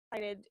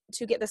excited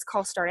to get this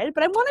call started,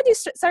 but I want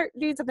to start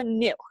doing something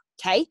new.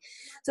 Okay.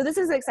 So this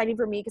is exciting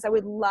for me because I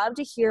would love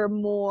to hear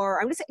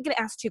more. I'm just going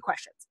to ask 2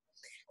 questions.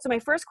 So my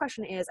first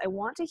question is, I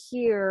want to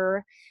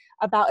hear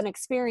about an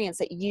experience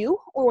that you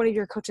or one of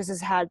your coaches has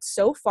had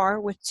so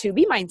far with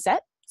 2B Mindset.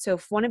 So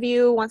if one of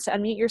you wants to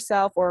unmute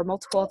yourself, or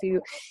multiple,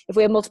 if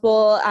we have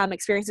multiple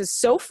experiences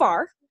so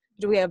far,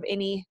 do we have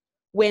any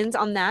wins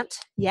on that?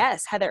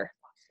 Yes, Heather,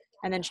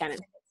 and then Shannon.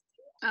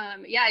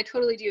 Yeah, I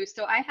totally do.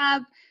 So I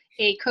have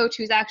a coach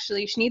who's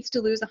she needs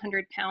to lose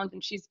 100 pounds,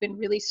 and she's been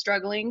really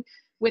struggling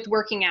with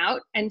working out.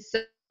 And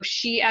so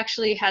she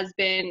actually has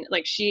been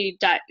she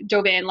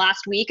dove in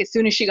last week as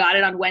soon as she got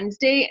it on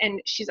Wednesday, and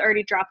she's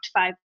already dropped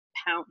 5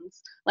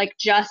 pounds,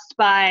 just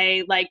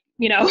by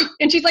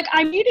and she's like,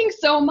 I'm eating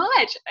so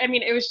much. I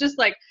mean, it was just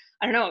I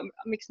don't know, it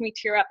makes me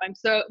tear up. I'm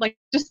so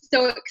just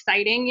so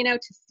exciting,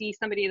 to see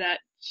somebody that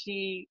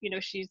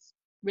she's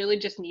really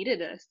just needed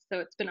this. So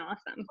it's been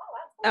awesome.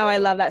 Oh, I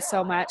love that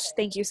so much.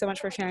 Thank you so much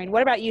for sharing.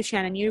 What about you,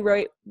 Shannon?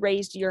 You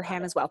raised your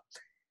hand as well.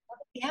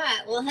 Yeah,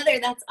 well, Heather,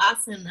 that's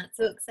awesome. That's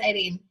so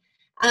exciting.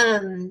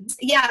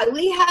 Yeah,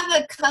 we have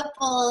a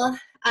couple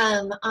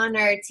on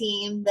our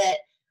team that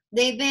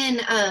they've been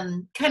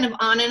kind of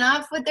on and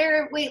off with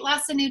their weight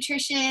loss and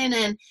nutrition.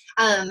 And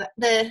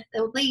the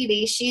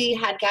lady, she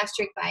had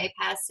gastric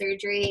bypass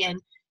surgery, and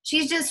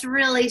she's just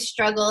really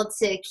struggled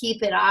to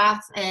keep it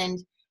off and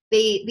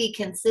be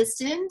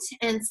consistent.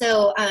 And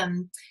so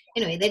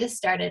anyway, they just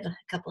started a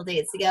couple of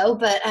days ago,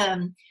 but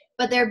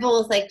they're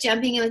both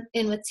jumping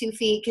in with 2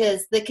 feet,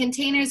 because the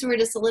containers were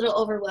just a little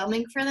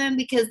overwhelming for them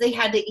because they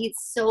had to eat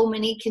so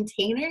many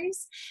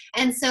containers.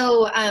 And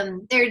so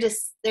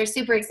they're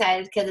super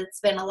excited because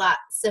it's been a lot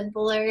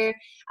simpler.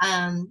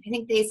 I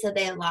think they said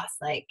they had lost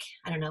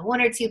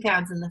 1 or 2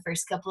 pounds in the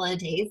first couple of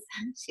days.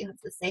 She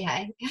wants to say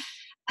hi.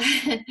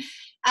 But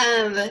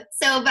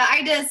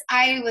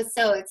I was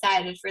so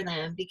excited for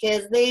them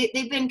because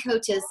they've been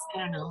coaches, I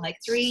don't know,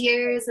 3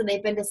 years, and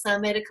they've been to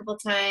Summit a couple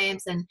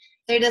times, and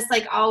they're just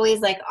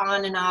always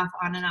on and off,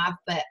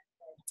 but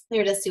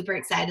they're just super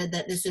excited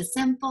that this is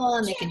simple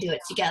and they can do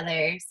it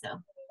together. So.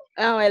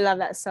 Oh, I love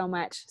that so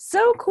much.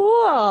 So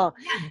cool.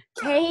 Yeah.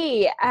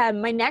 Okay.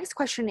 My next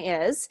question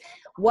is,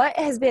 what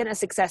has been a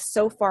success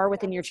so far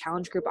within your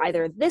challenge group,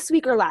 either this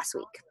week or last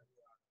week?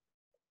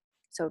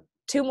 So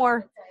two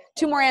more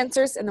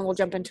answers, and then we'll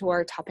jump into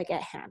our topic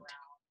at hand.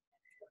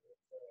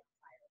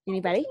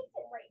 Anybody?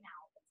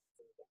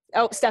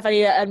 Oh, Steph, I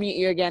need to unmute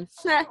you again.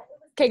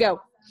 Okay, go.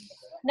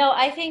 No,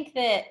 I think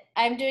that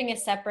I'm doing a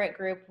separate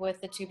group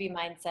with the 2B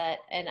Mindset,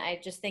 and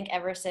I just think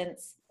ever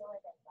since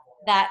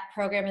that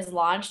program is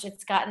launched,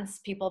 it's gotten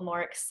people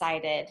more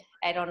excited.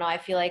 I don't know. I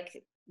feel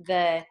like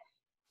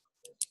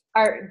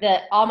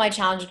all my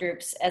challenge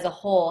groups as a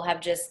whole have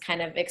just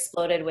kind of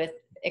exploded with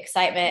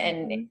excitement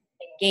and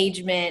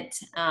engagement.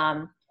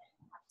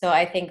 So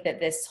I think that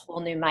this whole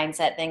new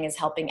mindset thing is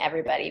helping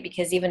everybody,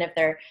 because even if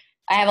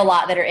I have a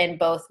lot that are in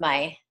both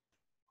my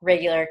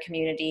regular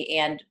community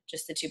and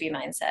just the 2B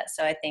Mindset.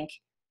 So I think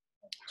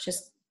it's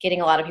just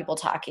getting a lot of people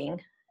talking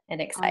and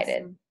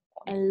excited. Awesome.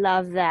 I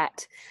love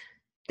that.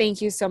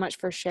 Thank you so much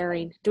for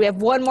sharing. Do we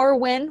have one more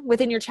win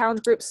within your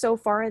challenge group so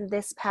far in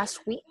this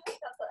past week?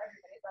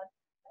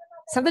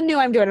 Something new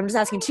I'm doing. I'm just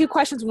asking 2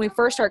 questions when we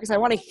first start because I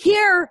want to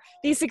hear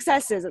these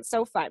successes. It's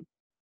so fun.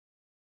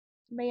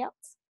 Anybody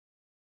else?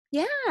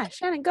 Yeah,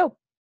 Shannon, go.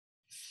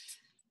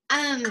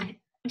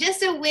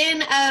 Just a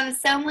win of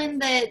someone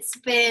that's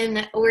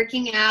been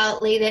working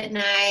out late at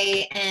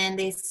night, and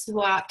they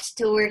swapped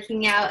to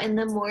working out in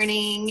the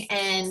morning.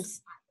 And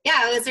yeah,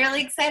 I was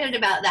really excited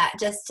about that,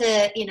 just to,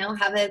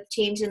 have a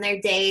change in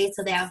their day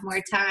so they have more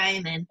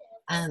time and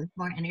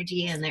more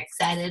energy, and they're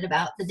excited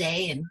about the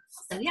day. And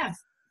so, yeah.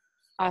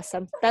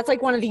 Awesome. That's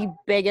one of the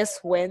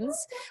biggest wins.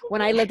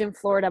 When I lived in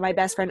Florida, my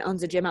best friend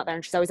owns a gym out there,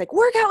 and she's always like,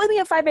 work out with me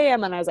at 5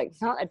 a.m. And I was like,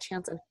 not a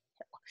chance in hell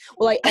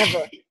will I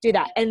ever do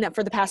that. And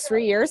for the past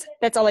 3 years,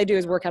 that's all I do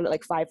is work out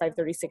at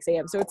 5:30, 6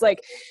 a.m. So it's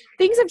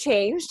things have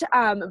changed,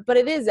 but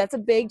that's a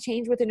big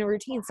change within a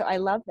routine. So I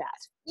love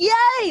that.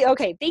 Yay!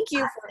 Okay, thank you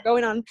for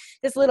going on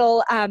this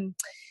little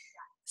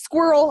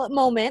squirrel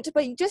moment,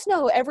 but you just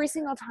know every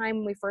single time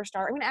when we first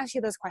start, I'm going to ask you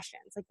those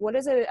questions. What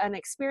is an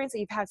experience that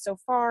you've had so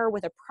far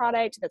with a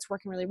product that's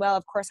working really well?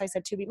 Of course, I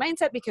said 2B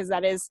Mindset because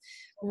that is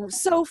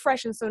so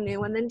fresh and so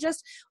new. And then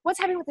just what's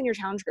happening within your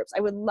challenge groups. I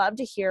would love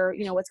to hear,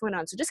 what's going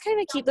on. So just kind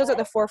of keep those at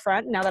the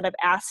forefront now that I've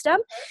asked them.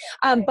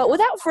 But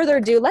without further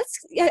ado, I'm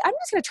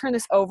just going to turn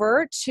this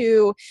over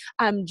to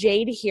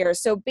Jade here.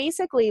 So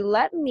basically,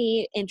 let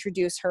me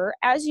introduce her.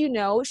 As you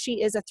know,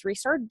 she is a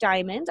 3-star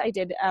diamond. I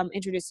did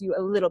introduce you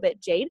a little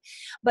bit, Jade.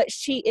 But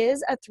she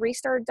is a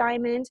 3-star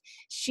diamond.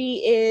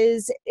 She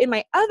is in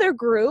my other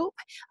group.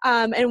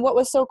 And what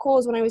was so cool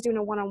is when I was doing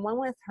a one-on-one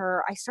with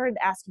her, I started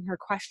asking her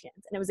questions.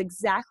 And it was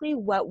exactly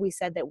what we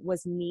said that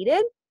was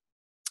needed.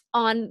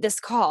 on this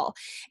call.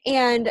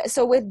 And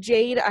so with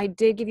Jade, I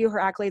did give you her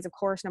accolades, of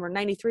course, number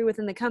 93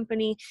 within the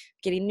company,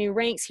 getting new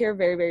ranks here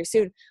very, very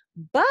soon.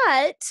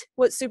 But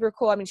what's super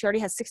cool, I mean, she already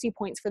has 60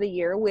 points for the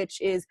year,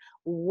 which is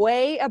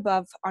way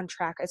above on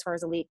track as far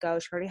as elite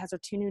goes. She already has her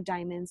 2 new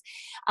diamonds.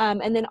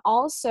 And then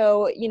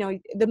also, you know,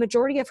 the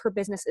majority of her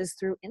business is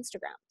through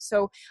Instagram.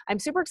 So I'm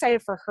super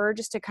excited for her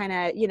just to kind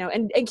of, you know,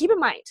 and keep in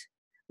mind,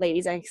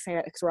 ladies, I say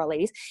that because we're all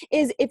ladies,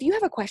 is if you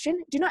have a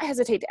question, do not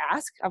hesitate to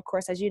ask. Of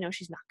course, as you know,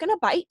 she's not going to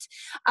bite.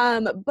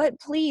 But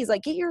please,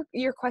 like, get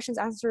your questions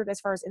answered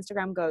as far as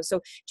Instagram goes. So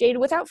Jade,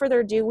 without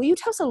further ado, will you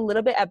tell us a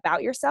little bit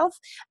about yourself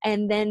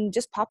and then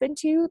just pop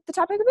into the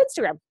topic of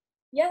Instagram?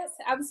 Yes,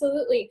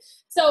 absolutely.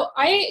 So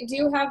I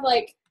do have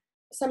like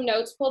some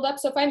notes pulled up.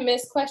 So if I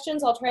miss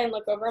questions, I'll try and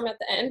look over them at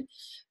the end.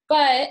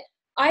 But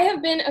I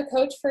have been a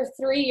coach for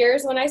 3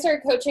 years. When I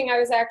started coaching, I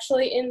was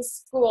actually in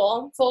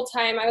school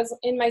full-time. I was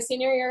in my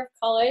senior year of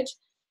college.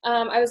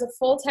 I was a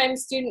full-time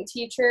student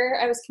teacher.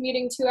 I was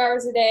commuting 2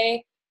 hours a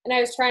day, and I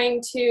was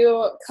trying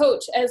to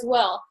coach as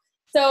well.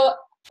 So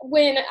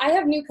when I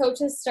have new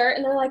coaches start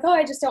and they're like, oh,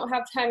 I just don't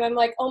have time, I'm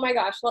like, oh my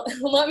gosh,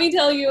 let me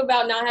tell you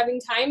about not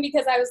having time,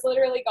 because I was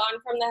literally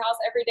gone from the house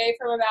every day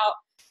from about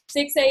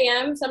 6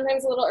 a.m.,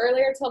 sometimes a little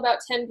earlier, till about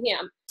 10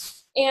 p.m.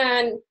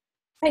 And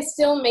I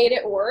still made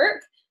it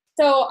work.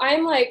 So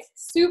I'm like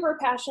super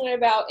passionate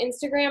about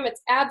Instagram.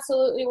 It's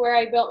absolutely where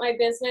I built my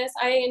business.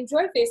 I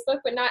enjoy Facebook,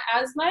 but not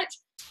as much.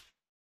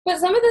 But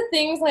some of the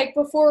things, like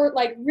before,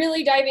 like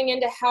really diving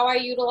into how I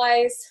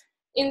utilize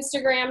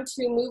Instagram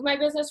to move my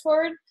business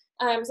forward,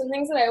 some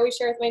things that I always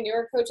share with my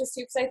newer coaches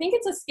too, because I think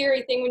it's a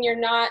scary thing when you're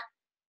not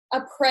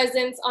a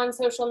presence on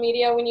social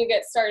media when you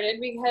get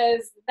started,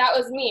 because that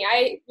was me.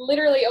 I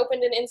literally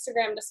opened an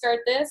Instagram to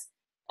start this.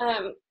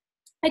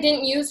 I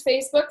didn't use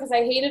Facebook because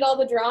I hated all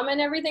the drama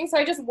and everything, so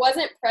I just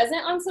wasn't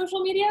present on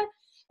social media.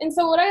 And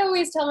so what I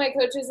always tell my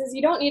coaches is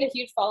you don't need a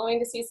huge following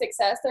to see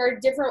success. There are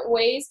different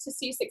ways to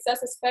see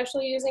success,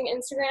 especially using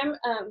Instagram.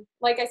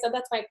 Like I said,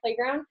 that's my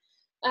playground.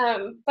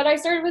 But I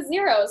started with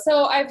 0.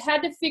 So I've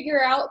had to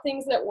figure out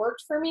things that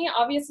worked for me.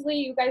 Obviously,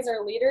 you guys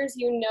are leaders.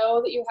 You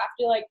know that you have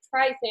to like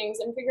try things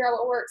and figure out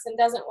what works and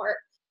doesn't work.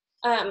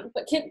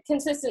 But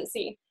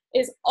consistency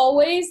is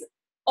always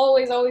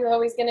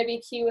going to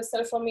be key with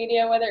social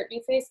media, whether it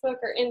be Facebook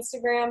or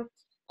Instagram,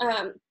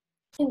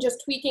 and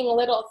just tweaking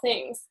little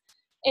things.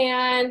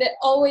 And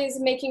always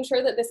making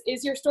sure that this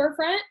is your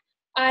storefront.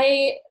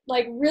 I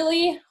like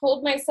really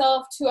hold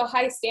myself to a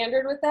high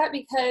standard with that,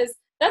 because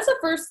that's the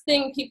first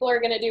thing people are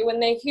going to do when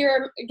they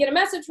get a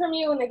message from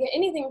you, when they get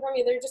anything from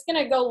you. They're just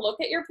going to go look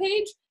at your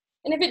page.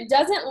 And if it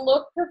doesn't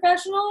look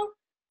professional,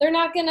 they're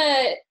not going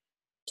to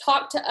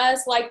talk to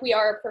us like we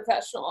are a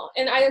professional.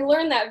 And I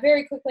learned that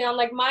very quickly on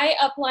like my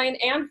upline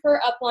and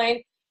her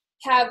upline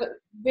have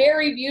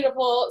very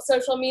beautiful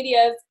social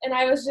medias. And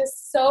I was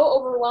just so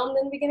overwhelmed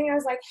in the beginning. I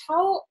was like,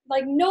 how,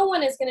 like no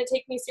one is going to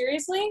take me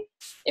seriously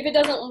if it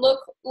doesn't look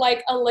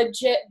like a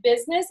legit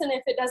business. And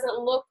if it doesn't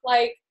look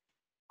like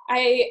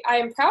I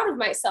am proud of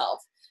myself.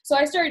 So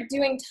I started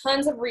doing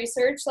tons of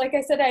research. Like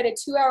I said, I had a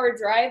 2-hour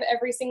drive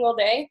every single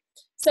day.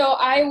 So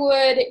I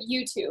would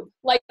YouTube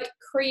like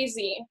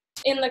crazy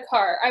in the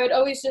car. I would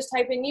always just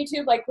type in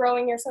YouTube, like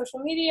growing your social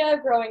media,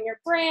 growing your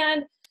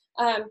brand,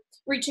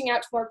 reaching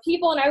out to more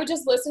people. And I would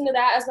just listen to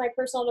that as my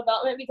personal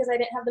development, because I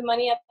didn't have the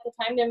money at the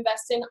time to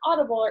invest in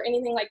Audible or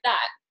anything like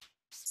that.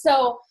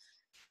 So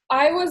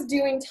I was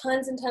doing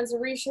tons and tons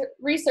of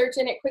research,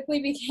 and it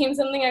quickly became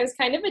something I was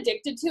kind of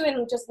addicted to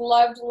and just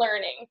loved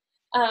learning.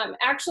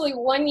 Actually,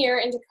 1 year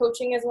into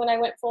coaching is when I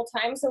went full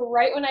time. So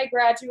right when I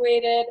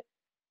graduated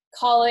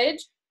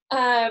college,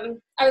 I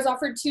was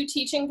offered 2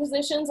 teaching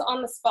positions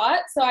on the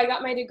spot. So I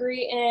got my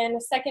degree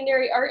in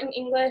secondary art and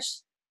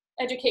English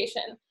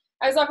education.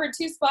 I was offered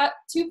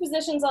 2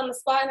 positions on the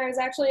spot, and I was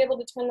actually able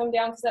to turn them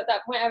down because at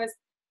that point I was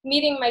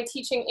meeting my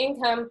teaching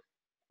income,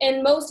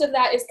 and most of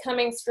that is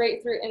coming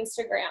straight through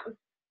Instagram.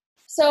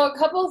 So a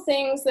couple of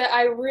things that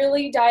I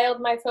really dialed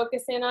my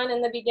focus in on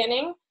in the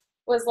beginning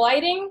was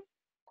lighting.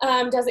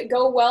 Does it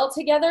go well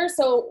together?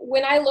 So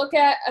when I look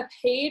at a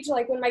page,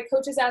 like when my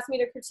coaches ask me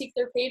to critique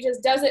their pages,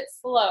 does it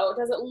flow?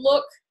 Does it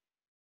look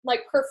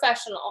like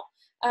professional?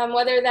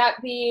 Whether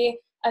that be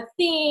a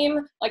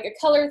theme, like a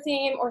color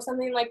theme or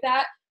something like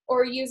that,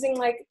 or using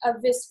like a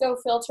VSCO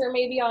filter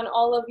maybe on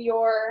all of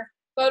your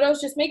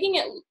photos, just making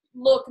it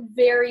look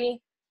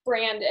very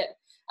branded.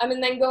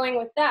 And then going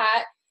with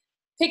that,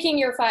 picking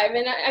your 5.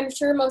 And I'm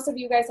sure most of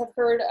you guys have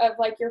heard of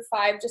like your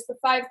 5, just the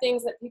 5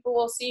 things that people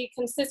will see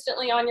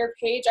consistently on your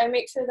page. I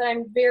make sure that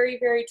I'm very,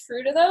 very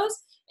true to those.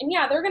 And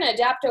yeah, they're going to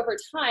adapt over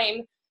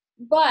time,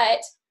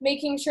 but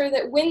making sure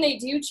that when they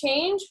do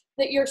change,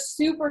 that you're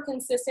super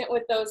consistent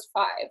with those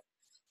 5.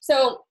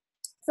 So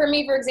for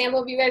me, for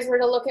example, if you guys were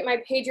to look at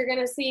my page, you're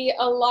going to see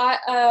a lot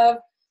of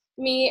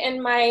me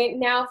and my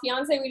now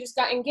fiance. We just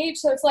got engaged.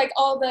 So it's like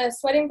all the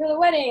sweating for the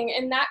wedding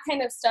and that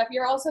kind of stuff.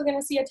 You're also going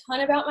to see a ton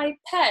about my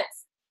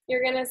pets.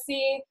 You're going to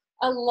see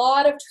a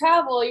lot of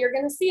travel. You're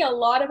going to see a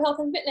lot of health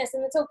and fitness.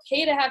 And it's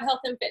okay to have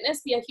health and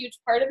fitness be a huge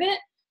part of it.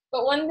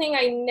 But one thing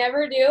I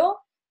never do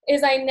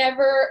is I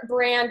never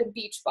brand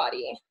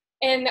Beachbody.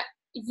 And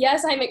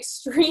yes, I'm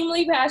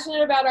extremely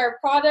passionate about our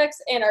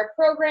products and our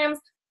programs,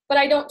 but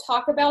I don't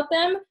talk about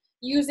them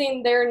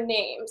using their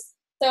names.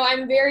 So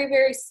I'm very,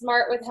 very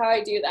smart with how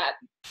I do that.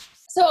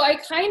 So I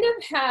kind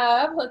of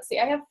have,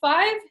 I have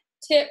 5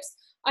 tips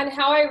on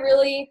how I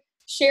really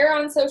share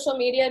on social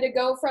media to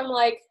go from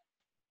like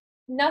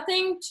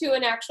nothing to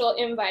an actual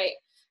invite.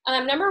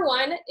 Number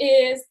 1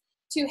 is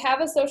to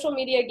have a social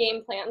media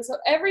game plan. So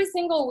every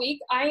single week,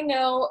 I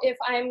know if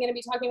I'm going to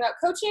be talking about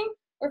coaching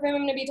or if I'm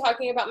going to be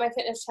talking about my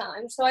fitness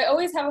challenge. So I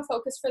always have a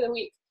focus for the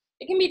week.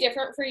 It can be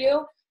different for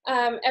you.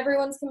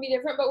 Everyone's can be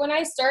different. But when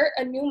I start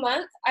a new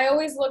month, I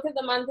always look at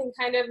the month and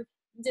kind of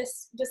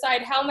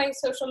decide how my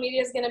social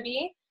media is going to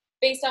be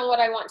based on what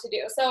I want to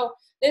do. So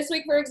this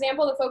week, for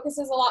example, the focus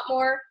is a lot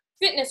more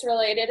fitness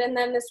related. And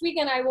then this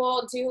weekend, I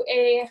will do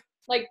a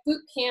like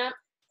boot camp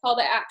call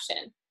to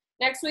action.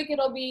 Next week,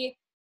 it'll be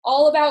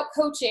all about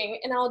coaching,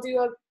 and I'll do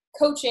a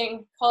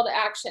coaching call to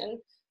action.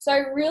 So I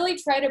really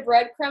try to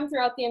breadcrumb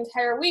throughout the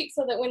entire week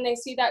so that when they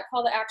see that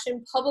call to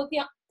action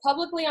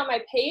publicly on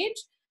my page,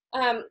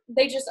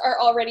 they just are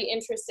already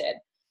interested.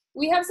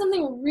 We have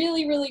something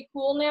really, really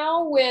cool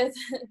now with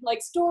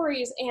like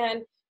stories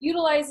and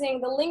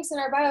utilizing the links in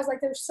our bios.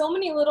 Like there's so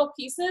many little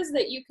pieces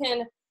that you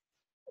can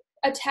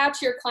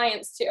attach your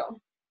clients to.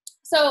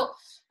 So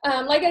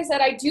like I said,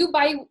 I do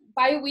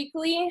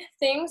bi-weekly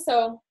things.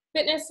 So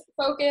fitness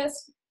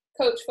focus,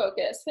 coach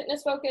focus,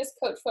 fitness focus,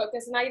 coach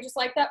focus. And I just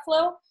like that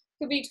flow.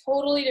 Could be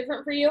totally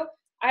different for you.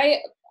 I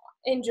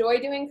enjoy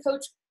doing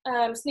coach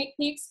sneak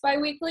peeks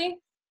bi-weekly.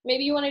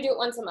 Maybe you want to do it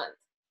once a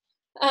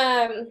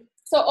month.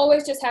 So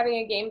always just having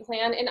a game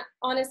plan, and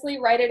honestly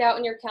write it out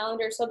in your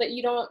calendar so that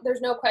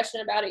there's no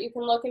question about it. You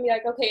can look and be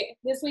like, okay,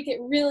 this week it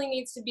really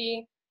needs to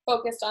be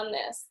focused on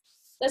this.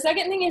 The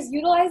second thing is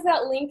utilize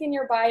that link in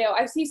your bio.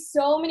 I see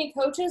so many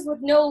coaches with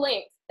no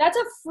link. That's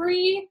a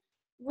free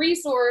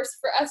resource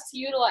for us to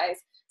utilize.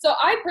 So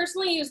I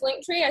personally use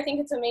Linktree. I think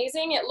it's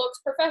amazing. It looks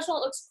professional.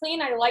 It looks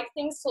clean. I like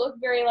things to look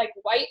very like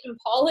white and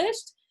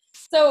polished.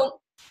 So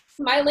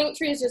my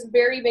Linktree is just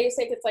very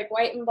basic. It's like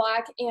white and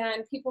black,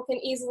 and people can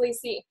easily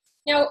see.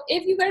 Now,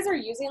 if you guys are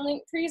using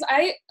Linktrees,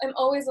 I am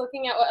always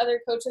looking at what other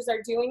coaches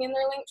are doing in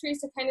their Linktrees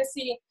to kind of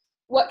see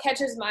what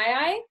catches my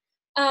eye.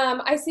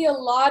 I see a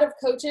lot of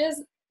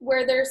coaches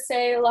where there's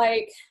say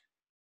like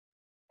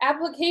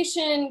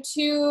application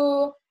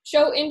to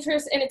show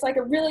interest, and it's like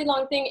a really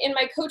long thing. In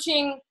my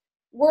coaching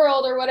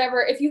world or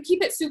whatever, if you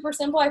keep it super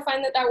simple, I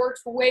find that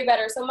works way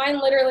better. So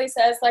mine literally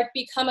says like,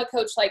 become a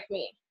coach like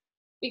me,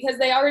 because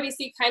they already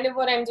see kind of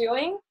what I'm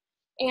doing.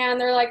 And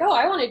they're like, oh,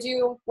 I want to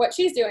do what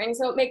she's doing.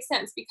 So it makes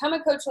sense. Become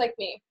a coach like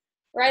me.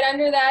 Right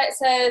under that, it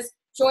says,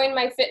 join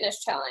my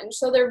fitness challenge.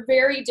 So they're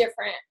very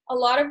different. A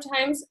lot of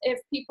times if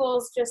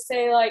people just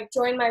say like,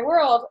 join my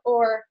world,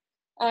 or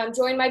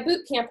join my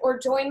boot camp, or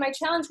join my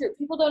challenge group,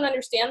 people don't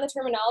understand the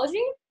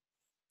terminology.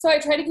 So I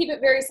try to keep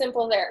it very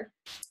simple there.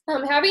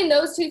 Having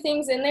those 2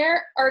 things in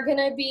there are going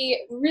to be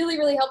really,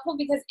 really helpful,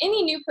 because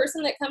any new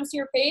person that comes to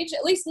your page,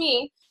 at least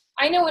me,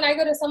 I know when I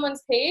go to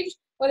someone's page,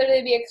 whether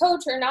they be a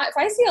coach or not, if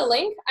I see a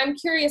link, I'm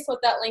curious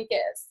what that link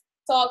is.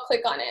 So I'll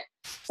click on it.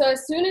 So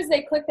as soon as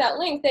they click that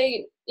link,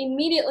 they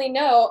immediately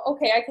know,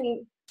 okay, I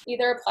can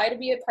either apply to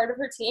be a part of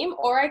her team,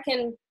 or I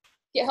can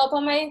get help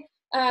on my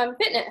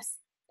fitness.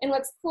 And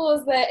what's cool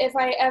is that if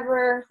I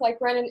ever like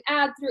run an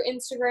ad through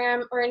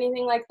Instagram or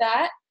anything like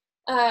that,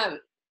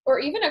 or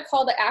even a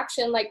call to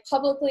action like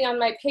publicly on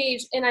my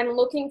page, and I'm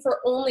looking for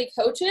only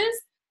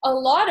coaches, a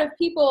lot of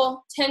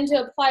people tend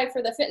to apply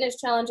for the fitness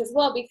challenge as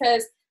well,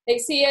 because they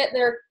see it,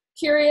 they're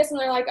curious, and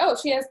they're like, oh,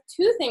 she has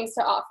 2 things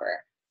to offer.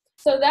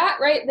 So that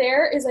right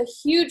there is a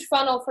huge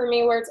funnel for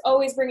me, where it's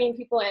always bringing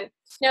people in.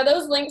 Now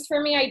those links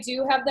for me, I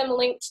do have them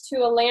linked to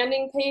a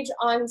landing page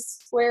on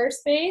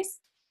Squarespace.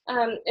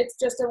 It's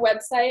just a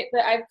website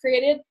that I've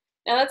created.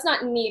 Now that's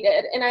not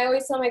needed. And I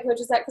always tell my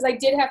coaches that, because I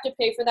did have to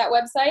pay for that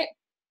website.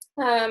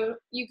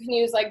 You can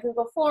use like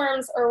Google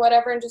Forms or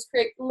whatever and just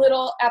create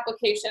little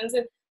applications.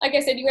 And like I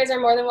said, you guys are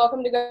more than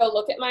welcome to go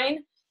look at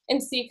mine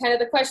and see kind of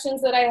the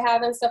questions that I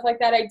have and stuff like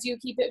that. I do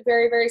keep it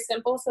very, very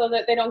simple so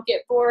that they don't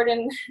get bored,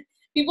 and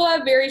people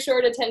have very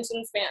short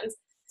attention spans.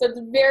 So it's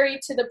very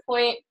to the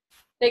point.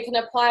 They can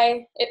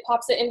apply, it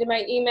pops it into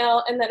my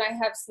email, and then I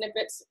have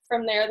snippets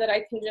from there that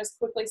I can just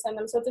quickly send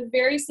them. So it's a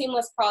very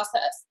seamless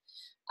process.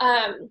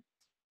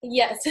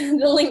 Yes,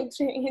 the link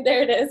tree,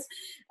 there it is.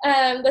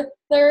 The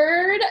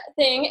third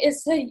thing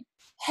is to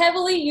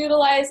heavily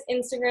utilize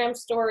Instagram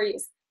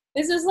stories.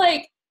 This is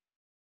like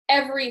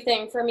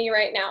everything for me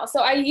right now.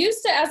 So I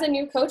used to, as a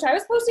new coach, I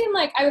was posting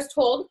like, I was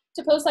told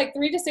to post like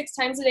 3 to 6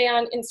 times a day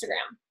on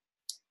Instagram.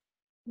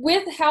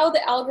 With how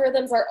the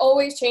algorithms are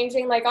always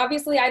changing, like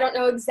obviously I don't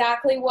know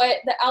exactly what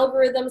the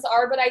algorithms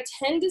are, but I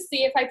tend to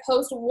see if I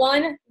post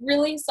 1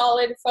 really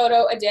solid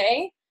photo a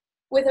day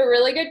with a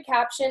really good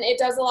caption, it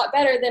does a lot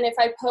better than if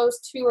I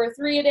post 2 or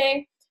 3 a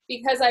day,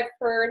 because I've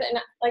heard, and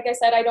like I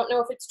said, I don't know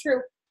if it's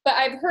true, but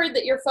I've heard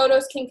that your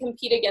photos can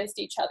compete against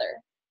each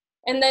other,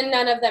 and then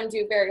none of them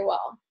do very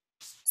well.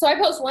 So I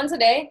post once a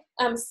day,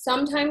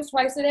 sometimes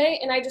twice a day,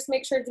 and I just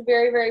make sure it's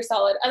very, very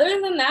solid.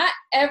 Other than that,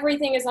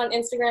 everything is on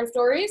Instagram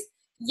stories.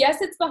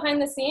 Yes, it's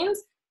behind the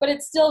scenes, but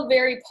it's still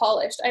very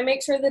polished. I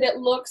make sure that it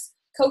looks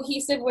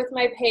cohesive with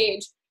my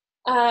page.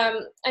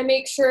 I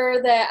make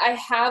sure that I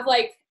have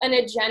like an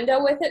agenda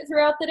with it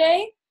throughout the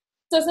day.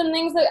 So some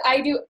things that I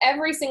do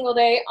every single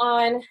day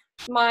on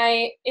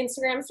my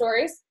Instagram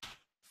stories,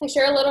 I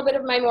share a little bit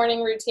of my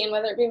morning routine,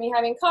 whether it be me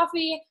having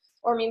coffee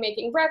or me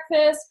making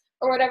breakfast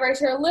or whatever. I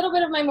share a little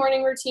bit of my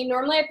morning routine.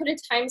 Normally I put a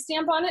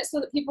timestamp on it so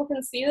that people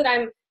can see that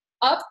I'm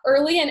up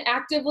early and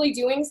actively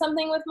doing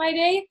something with my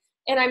day,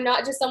 and I'm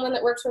not just someone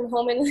that works from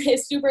home and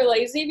is super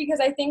lazy, because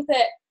I think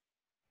that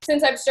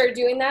since I've started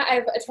doing that,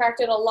 I've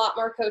attracted a lot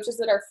more coaches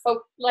that are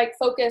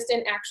focused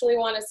and actually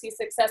want to see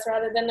success,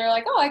 rather than they're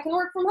like, oh, I can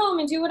work from home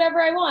and do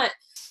whatever I want.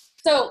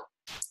 So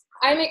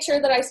I make sure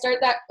that I start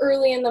that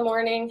early in the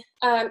morning,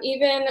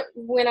 even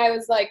when I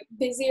was like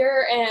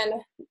busier and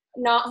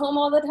not home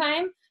all the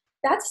time.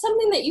 That's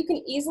something that you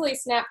can easily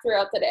snap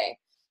throughout the day.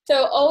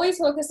 So always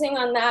focusing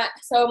on that.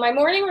 So my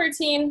morning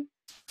routine,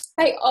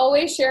 I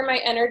always share my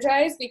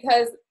Energize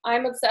because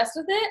I'm obsessed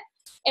with it.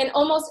 And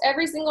almost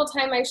every single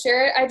time I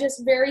share it, I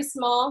just very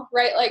small,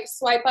 right, like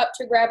swipe up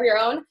to grab your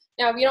own.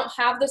 Now, if you don't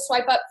have the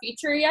swipe up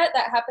feature yet,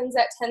 that happens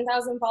at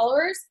 10,000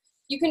 followers.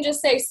 You can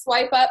just say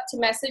swipe up to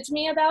message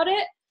me about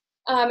it.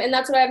 And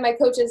that's what I have my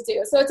coaches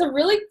do. So it's a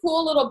really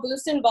cool little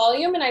boost in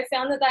volume. And I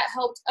found that that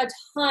helped a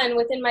ton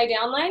within my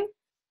downline.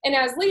 And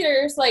as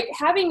leaders, like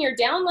having your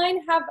downline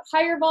have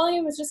higher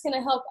volume is just going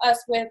to help us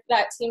with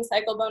that team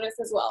cycle bonus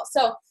as well.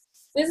 So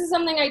this is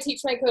something I teach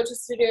my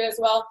coaches to do as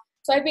well.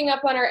 Swiping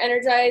up on our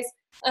Energize.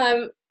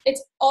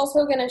 It's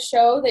also going to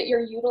show that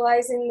you're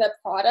utilizing the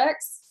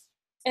products.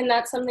 And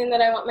that's something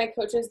that I want my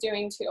coaches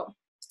doing too.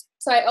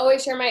 So I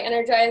always share my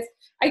Energize.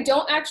 I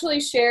don't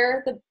actually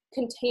share the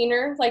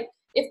container. Like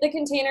if the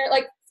container,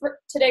 like for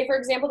today, for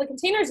example, the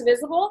container is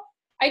visible,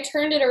 I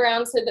turned it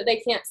around so that they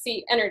can't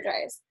see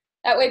Energize.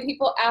 That way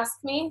people ask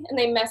me and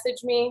they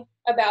message me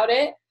about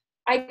it.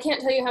 I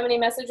can't tell you how many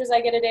messages I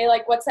get a day,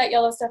 like, what's that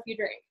yellow stuff you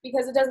drink?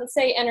 Because it doesn't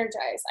say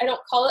Energize. I don't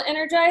call it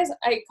Energize.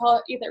 I call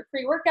it either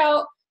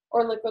pre-workout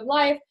or Liquid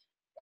Life.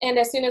 And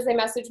as soon as they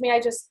message me, I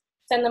just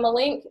send them a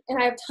link.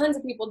 And I have tons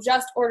of people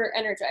just order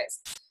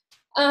Energize.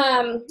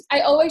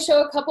 I always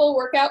show a couple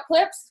workout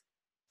clips.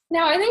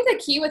 Now, I think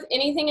the key with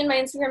anything in my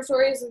Instagram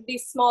stories is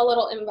these small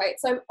little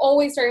invites. So I'm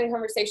always starting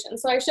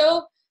conversations. So I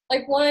show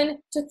like 1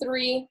 to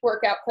 3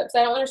 workout clips.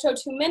 I don't want to show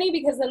too many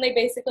because then they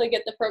basically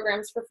get the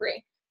programs for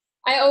free.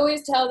 I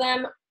always tell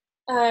them,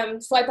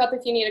 swipe up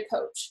if you need a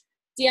coach.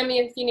 DM me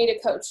if you need a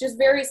coach. Just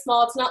very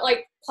small. It's not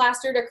like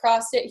plastered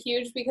across it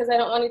huge because I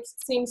don't want it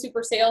to seem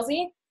super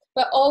salesy.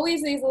 But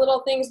always these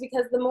little things,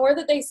 because the more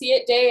that they see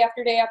it day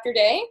after day after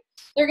day,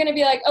 they're going to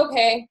be like,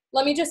 okay,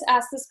 let me just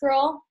ask this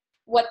girl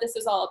what this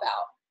is all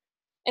about.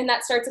 And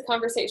that starts a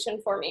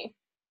conversation for me.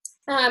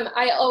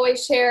 I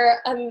always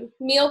share a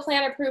meal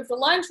plan approved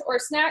lunch or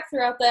snack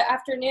throughout the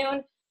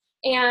afternoon.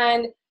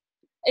 And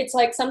it's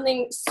like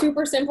something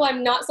super simple.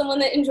 I'm not someone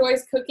that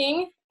enjoys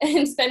cooking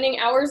and spending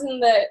hours in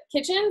the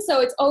kitchen.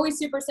 So it's always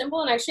super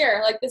simple. And I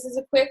share, like, this is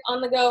a quick on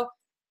the go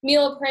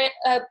meal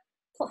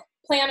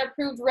plan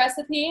approved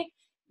recipe.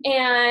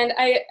 And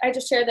I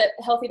just share that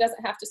healthy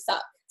doesn't have to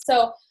suck.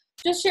 So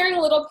just sharing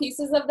little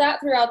pieces of that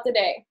throughout the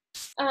day.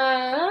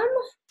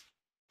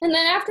 And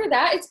then after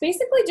that, it's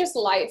basically just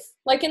life.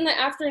 Like in the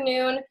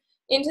afternoon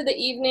into the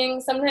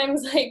evening,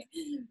 sometimes like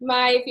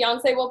my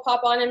fiance will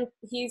pop on and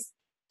he's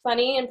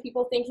funny and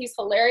people think he's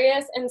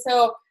hilarious. And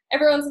so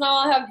every once in a while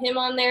I'll have him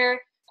on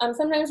there.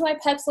 Sometimes my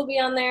pets will be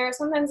on there.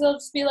 Sometimes it'll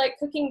just be like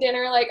cooking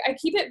dinner. Like I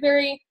keep it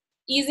very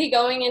easy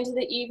going into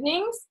the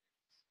evenings.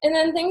 And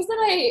then things that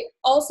I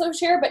also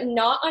share, but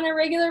not on a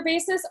regular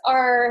basis,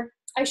 are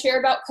I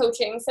share about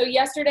coaching. So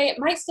yesterday, it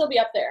might still be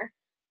up there.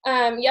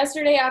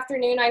 Yesterday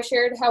afternoon, I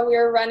shared how we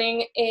were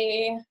running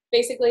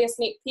basically a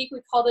sneak peek.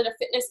 We called it a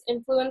fitness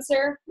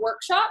influencer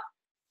workshop.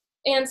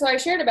 And so I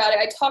shared about it.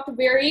 I talked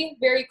very,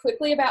 very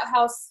quickly about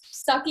how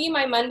sucky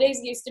my Mondays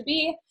used to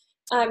be,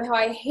 how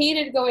I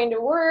hated going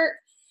to work,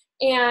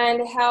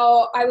 and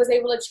how I was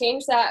able to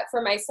change that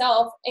for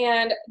myself.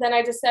 And then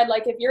I just said,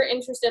 like, if you're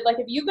interested, like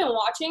if you've been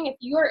watching, if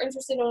you are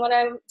interested in what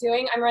I'm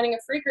doing, I'm running a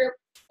free group.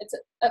 It's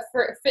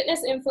for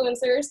fitness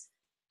influencers.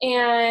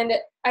 And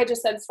I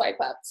just said swipe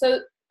up. So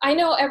I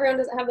know everyone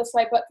doesn't have the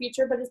swipe up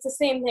feature, but it's the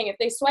same thing. If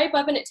they swipe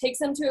up and it takes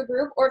them to a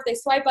group, or if they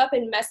swipe up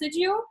and message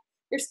you,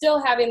 you're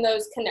still having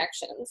those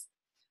connections.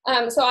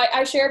 So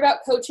I share about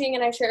coaching,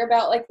 and I share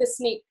about like the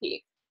sneak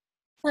peek.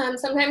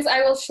 Sometimes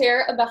I will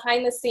share a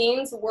behind the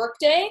scenes work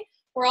day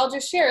where I'll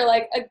just share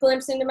like a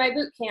glimpse into my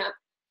boot camp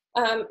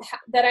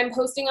that I'm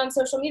posting on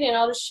social media, and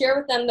I'll just share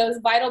with them those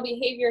vital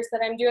behaviors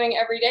that I'm doing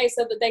every day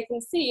so that they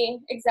can see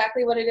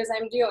exactly what it is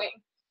I'm doing.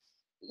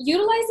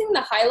 Utilizing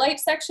the highlight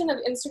section of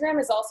Instagram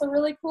is also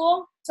really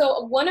cool.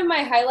 So one of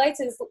my highlights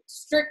is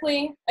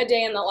strictly a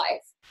day in the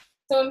life.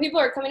 So when people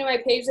are coming to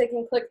my page, they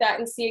can click that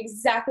and see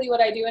exactly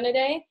what I do in a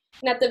day.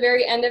 And at the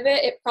very end of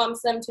it, it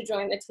prompts them to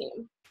join the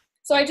team.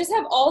 So I just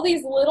have all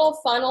these little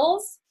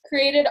funnels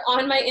created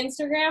on my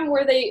Instagram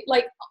where they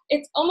like,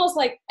 it's almost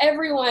like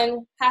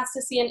everyone has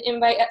to see an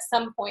invite at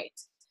some point,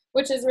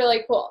 which is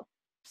really cool.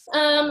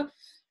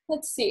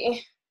 Let's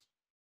see.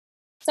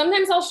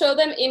 Sometimes I'll show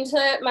them into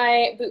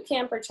my boot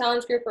camp or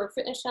challenge group or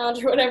fitness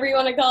challenge or whatever you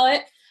want to call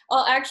it.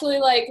 I'll actually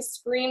like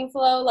screen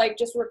flow, like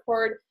just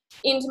record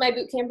into my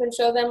boot camp and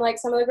show them like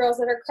some of the girls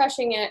that are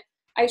crushing it.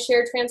 I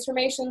share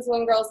transformations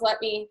when girls let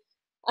me.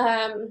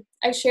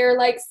 I share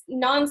like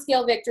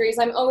non-scale victories.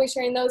 I'm always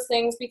sharing those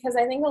things because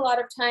I think a lot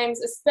of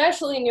times,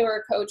 especially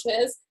newer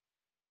coaches,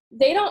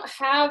 they don't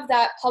have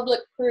that public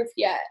proof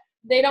yet.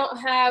 They don't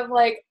have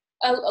like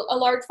a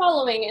large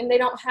following, and they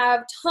don't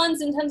have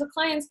tons and tons of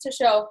clients to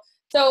show.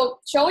 So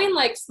showing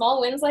like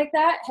small wins like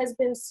that has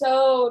been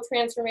so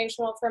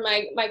transformational for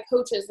my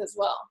coaches as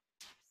well.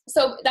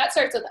 So that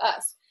starts with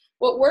us.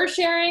 What we're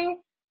sharing,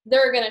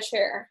 they're going to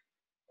share.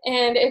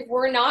 And if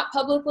we're not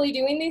publicly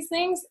doing these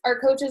things, our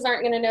coaches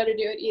aren't going to know to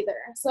do it either.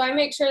 So I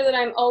make sure that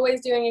I'm always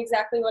doing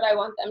exactly what I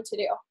want them to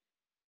do.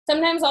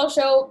 Sometimes I'll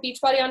show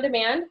Beachbody on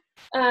demand.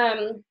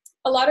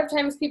 A lot of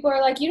times people are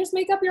like, you just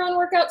make up your own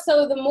workout.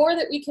 So the more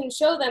that we can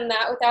show them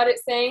that without it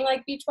saying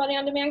like Beachbody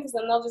on demand, because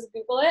then they'll just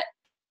Google it,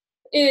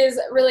 is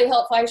really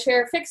helpful. I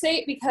share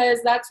Fixate because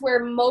that's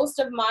where most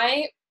of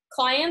my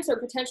clients or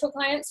potential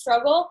clients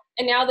struggle.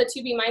 And now the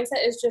 2B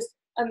mindset is just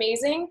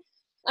amazing.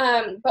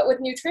 But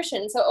with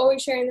nutrition, so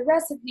always sharing the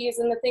recipes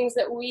and the things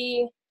that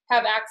we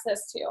have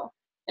access to.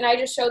 And I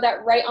just show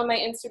that right on my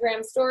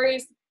Instagram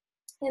stories.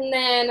 And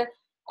then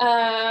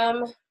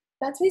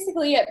that's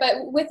basically it.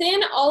 But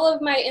within all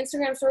of my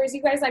Instagram stories,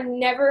 you guys, I'm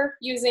never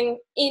using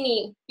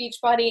any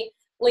Beachbody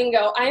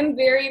lingo. I'm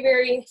very,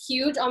 very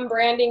huge on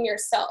branding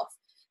yourself.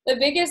 The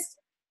biggest,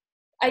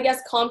 I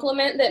guess,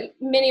 compliment that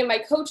many of my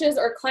coaches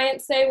or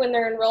clients say when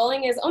they're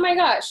enrolling is, oh my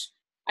gosh,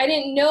 I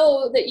didn't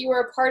know that you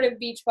were a part of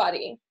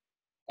Beachbody.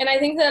 And I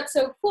think that's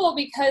so cool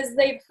because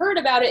they've heard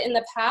about it in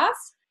the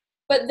past,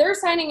 but they're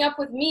signing up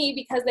with me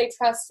because they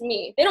trust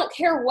me. They don't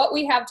care what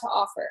we have to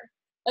offer,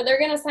 but they're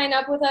going to sign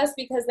up with us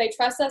because they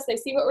trust us. They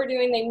see what we're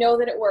doing. They know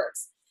that it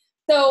works.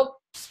 So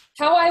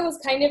how I was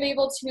kind of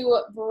able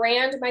to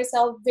brand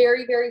myself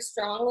very, very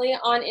strongly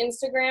on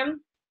Instagram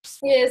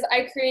is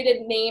I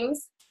created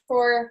names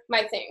for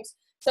my things.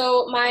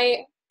 So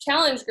my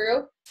challenge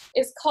group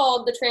is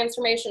called the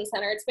Transformation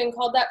Center. It's been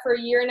called that for a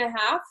year and a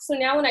half. So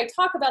now when I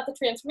talk about the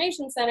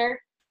Transformation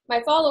Center,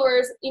 my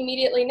followers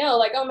immediately know,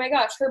 like, oh my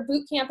gosh, her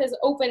boot camp is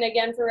open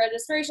again for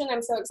registration.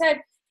 I'm so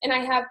excited. And I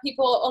have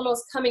people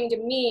almost coming to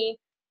me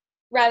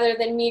rather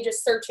than me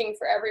just searching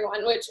for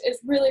everyone, which is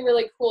really,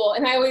 really cool.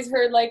 And I always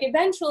heard like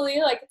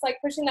eventually, like it's like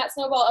pushing that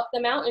snowball up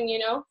the mountain, you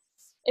know,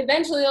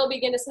 eventually it'll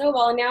begin to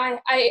snowball. And now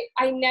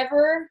I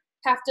never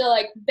have to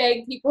like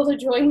beg people to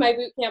join my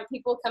boot camp.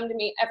 People come to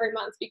me every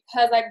month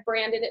because I've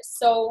branded it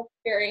so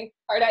very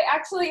hard. I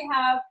actually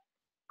have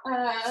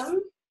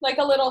like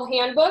a little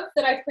handbook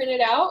that I printed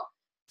out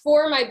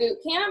for my boot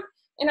camp,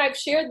 and I've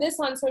shared this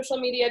on social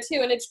media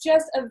too. And it's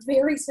just a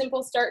very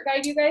simple start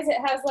guide, you guys. It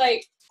has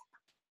like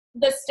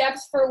the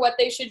steps for what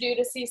they should do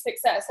to see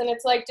success. And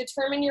it's like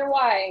determine your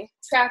why,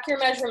 track your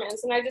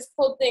measurements. And I just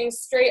pulled things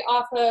straight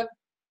off of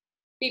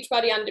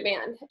Beachbody on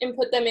Demand and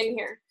put them in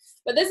here.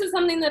 But this is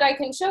something that I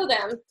can show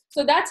them.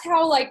 So that's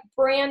how like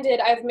branded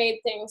I've made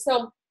things.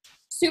 So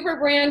super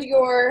brand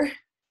your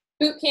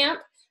boot camp.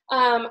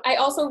 I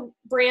also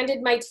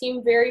branded my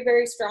team very,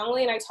 very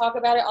strongly, and I talk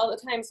about it all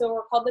the time. So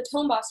we're called the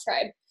Tone Boss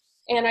Tribe.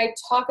 And I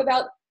talk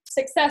about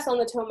success on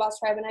the Tone Boss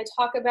Tribe, and I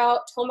talk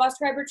about Tone Boss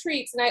Tribe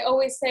retreats. And I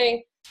always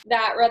say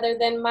that rather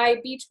than my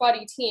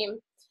Beachbody team.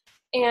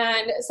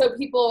 And so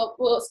people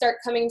will start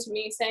coming to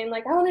me saying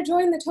like, I want to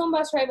join the Tone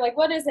Boss Tribe. Like,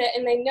 what is it?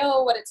 And they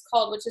know what it's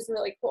called, which is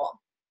really cool.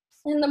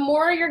 And the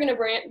more you're going to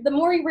brand, the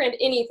more you brand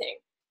anything,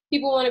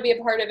 people want to be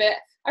a part of it.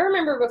 I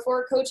remember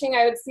before coaching,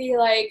 I would see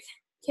like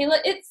Kayla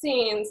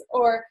Itzines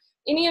or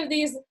any of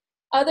these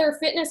other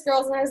fitness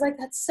girls. And I was like,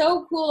 that's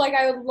so cool. Like,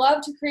 I would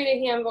love to create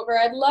a handbook, or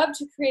I'd love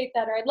to create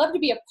that, or I'd love to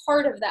be a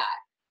part of that.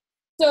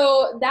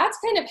 So that's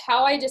kind of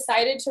how I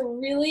decided to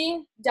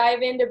really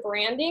dive into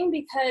branding,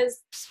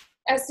 because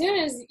as soon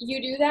as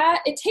you do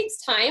that, it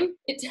takes time.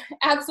 It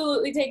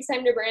absolutely takes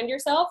time to brand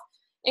yourself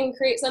and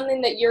create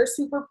something that you're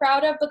super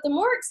proud of. But the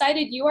more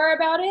excited you are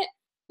about it,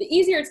 the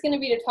easier it's going to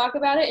be to talk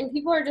about it. And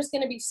people are just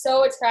going to be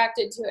so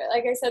attracted to it.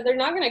 Like I said, they're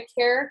not going to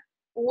care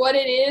what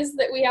it is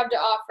that we have to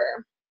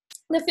offer.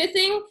 The fifth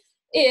thing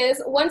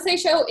is once they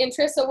show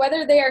interest, so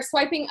whether they are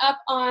swiping up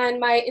on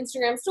my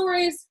Instagram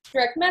stories,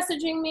 direct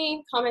messaging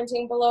me,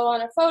 commenting below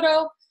on a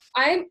photo,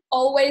 I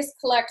always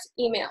collect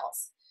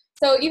emails.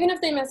 So even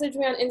if they message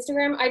me on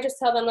Instagram, I just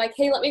tell them like,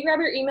 hey, let me grab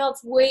your email.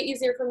 It's way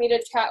easier for me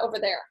to chat over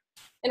there.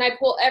 And I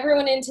pull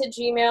everyone into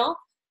Gmail,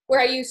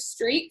 where I use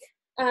Streak.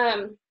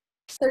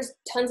 There's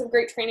tons of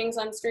great trainings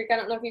on Streak. I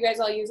don't know if you guys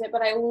all use it,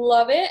 but I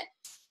love it.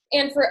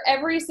 And for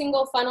every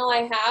single funnel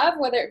I have,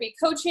 whether it be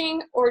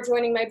coaching or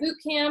joining my boot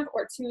camp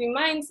or 2B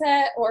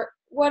mindset or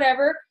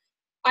whatever,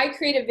 I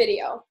create a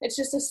video. It's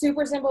just a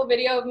super simple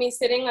video of me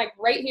sitting like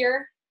right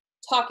here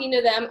talking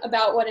to them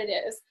about what it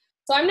is.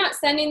 So I'm not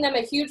sending them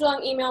a huge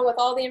long email with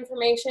all the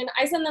information.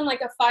 I send them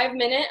like a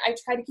 5-minute, I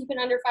try to keep it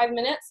under 5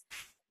 minutes,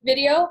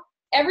 video.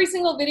 Every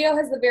single video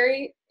has the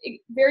very,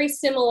 very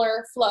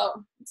similar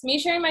flow. It's me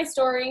sharing my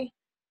story.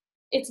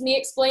 It's me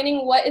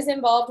explaining what is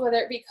involved, whether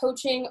it be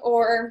coaching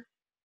or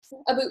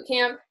a boot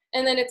camp.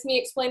 And then it's me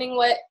explaining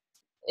what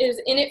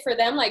is in it for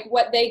them, like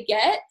what they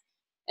get.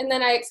 And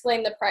then I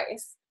explain the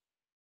price.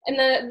 And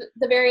then at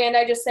the very end,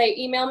 I just say,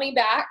 email me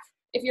back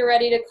if you're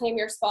ready to claim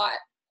your spot.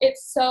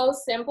 It's so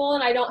simple,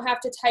 and I don't have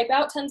to type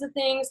out tons of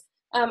things.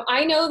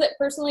 I know that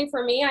personally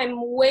for me, I'm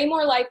way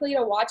more likely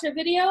to watch a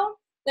video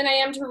than I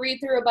am to read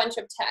through a bunch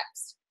of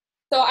text.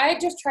 So I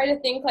just try to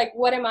think like,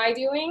 what am I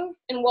doing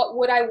and what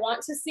would I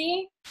want to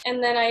see?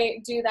 And then I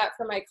do that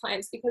for my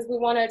clients because we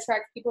want to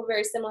attract people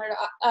very similar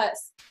to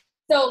us.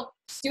 So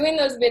doing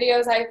those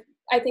videos,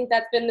 I think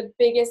that's been the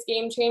biggest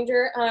game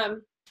changer.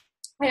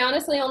 I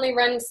honestly only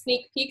run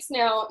sneak peeks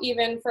now,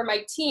 even for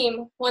my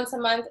team, once a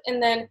month.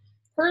 And then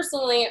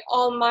personally,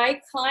 all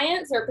my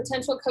clients or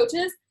potential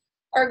coaches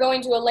are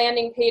going to a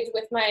landing page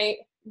with my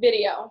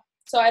video.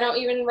 So I don't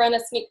even run a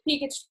sneak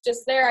peek. It's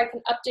just there. I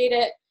can update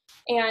it.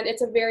 And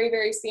it's a very,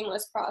 very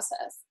seamless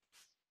process.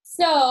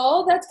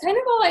 So that's kind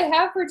of all I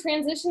have for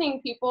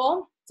transitioning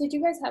people. Did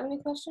you guys have any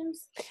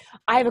questions?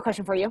 I have a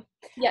question for you.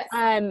 Yes.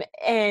 And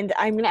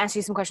I'm going to ask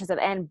you some questions at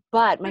the end,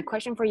 but my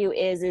question for you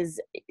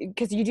is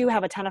because you do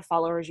have a ton of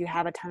followers, you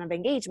have a ton of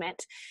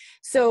engagement.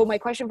 So my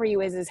question for you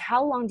is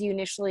how long do you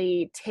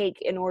initially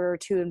take in order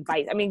to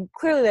invite? I mean,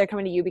 clearly they're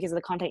coming to you because of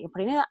the content you're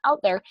putting out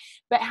there,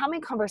 but how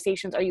many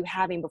conversations are you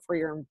having before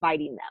you're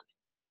inviting them?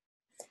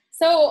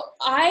 So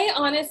I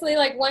honestly,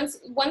 like once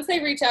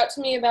they reach out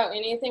to me about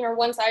anything, or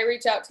once I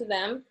reach out to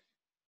them,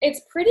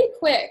 it's pretty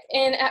quick.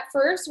 And at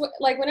first,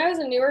 like when I was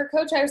a newer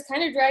coach, I was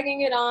kind of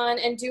dragging it on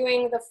and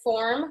doing the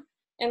form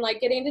and like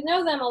getting to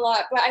know them a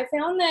lot. But I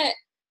found that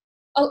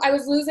I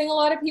was losing a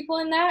lot of people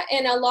in that.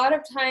 And a lot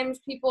of times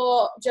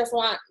people just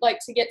want like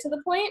to get to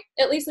the point,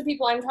 at least the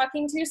people I'm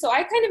talking to. So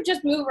I kind of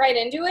just move right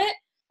into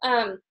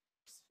it.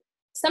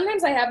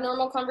 Sometimes I have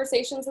normal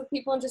conversations with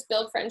people and just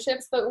build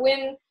friendships. But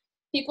when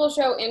people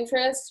show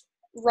interest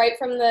right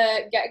from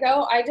the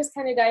get-go, I just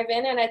kind of dive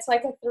in, and it's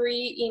like a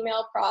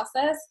 3-email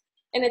process.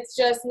 And it's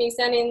just me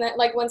sending that,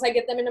 like once I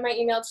get them into my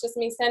email, it's just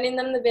me sending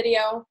them the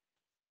video.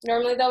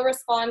 Normally they'll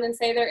respond and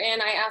say they're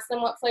in. I ask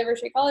them what flavor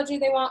Shakeology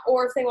they want,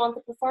 or if they want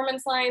the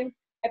performance line,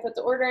 I put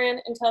the order in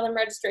and tell them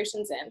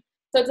registration's in.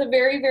 So it's a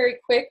very, very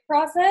quick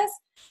process,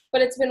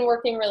 but it's been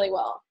working really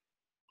well.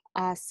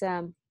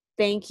 Awesome.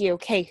 Thank you.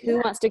 Okay, who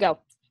wants to go?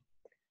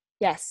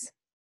 Yes.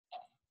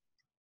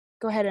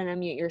 Go ahead and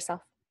unmute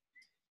yourself.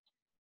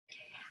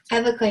 I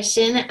have a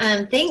question.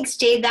 Thanks,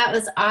 Jade. That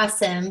was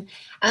awesome.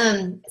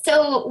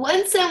 So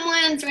once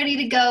someone's ready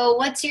to go,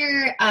 what's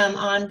your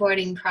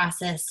onboarding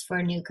process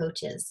for new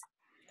coaches?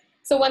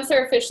 So once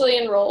they're officially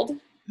enrolled,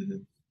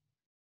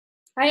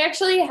 I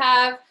actually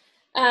have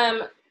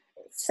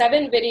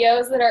 7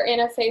 videos that are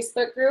in a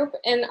Facebook group,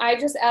 and I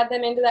just add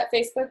them into that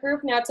Facebook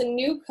group. Now it's a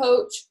new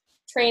coach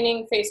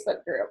training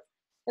Facebook group.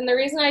 And the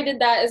reason I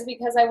did that is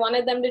because I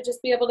wanted them to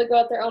just be able to go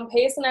at their own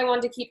pace, and I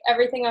wanted to keep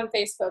everything on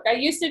Facebook. I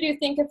used to do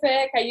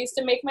Thinkific. I used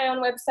to make my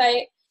own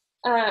website.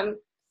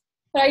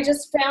 But I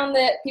just found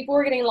that people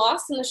were getting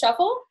lost in the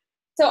shuffle.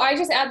 So I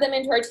just add them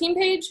into our team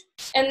page.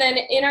 And then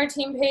in our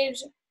team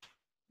page,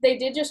 they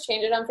did just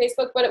change it on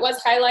Facebook, but it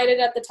was highlighted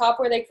at the top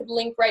where they could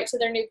link right to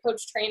their new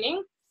coach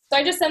training. So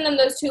I just send them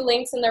those 2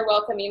 links in their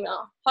welcome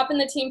email. Hop in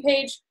the team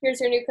page. Here's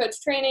your new coach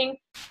training.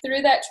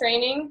 Through that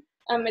training,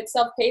 it's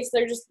self-paced.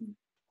 They're just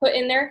put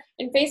in there.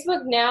 And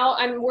Facebook now,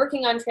 I'm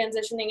working on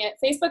transitioning it.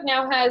 Facebook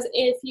now has,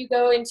 if you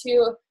go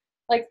into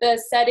like the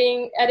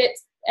setting,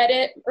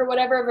 edit or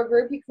whatever of a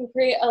group, you can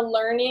create a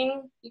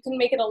learning, you can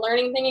make it a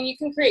learning thing, and you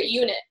can create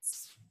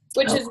units,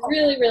 which is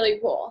really, really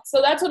cool.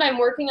 So that's what I'm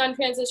working on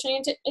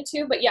transitioning it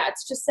to. But yeah,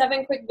 it's just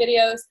 7 quick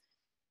videos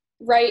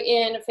right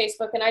in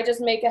Facebook. And I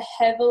just make a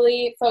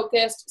heavily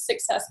focused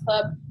success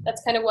club.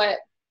 That's kind of what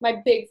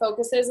my big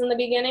focus is in the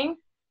beginning.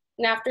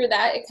 And after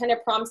that, it kind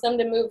of prompts them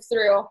to move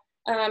through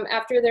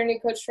after their new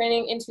coach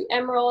training into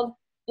Emerald,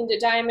 into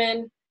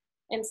Diamond,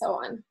 and so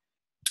on.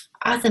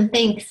 Awesome.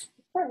 Thanks.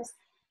 Of course.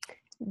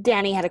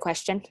 Danny had a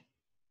question.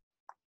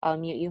 I'll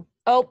mute you.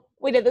 Oh,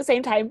 we did at the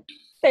same time.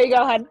 There you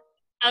go, hon.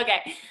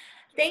 Okay.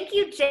 Thank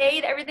you,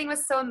 Jade. Everything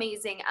was so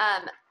amazing.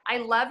 I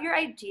love your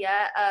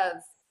idea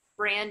of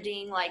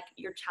branding like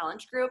your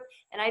challenge group,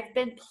 and I've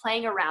been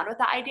playing around with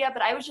the idea,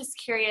 but I was just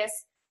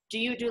curious, do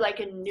you do like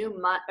a new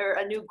month or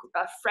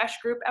a fresh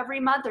group every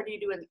month, or do you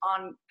do an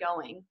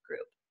ongoing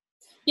group?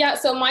 Yeah,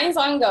 so mine's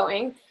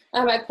ongoing.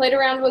 I played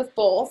around with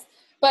both.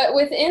 But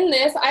within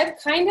this, I've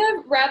kind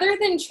of, rather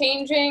than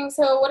changing,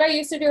 so what I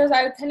used to do is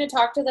I would kind of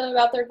talk to them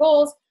about their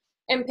goals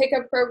and pick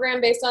a program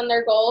based on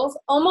their goals.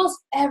 Almost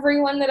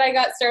everyone that I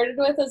got started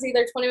with was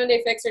either 21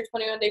 Day Fix or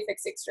 21 Day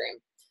Fix Extreme.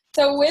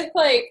 So with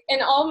like,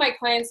 and all my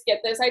clients get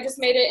this, I just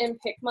made it in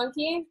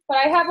PicMonkey, but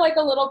I have like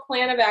a little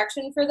plan of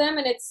action for them,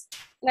 and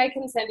I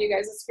can send you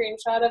guys a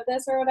screenshot of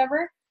this or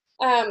whatever.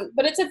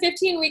 But it's a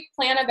 15-week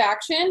plan of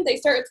action. They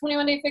start with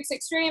 21 Day Fix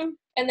Extreme.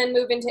 and then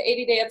move into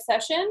 80-day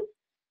obsession.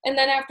 And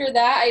then after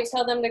that, I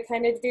tell them to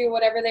kind of do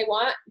whatever they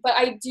want. But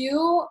I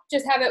do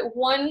just have it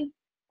one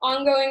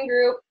ongoing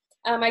group.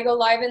 I go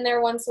live in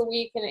there once a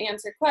week and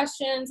answer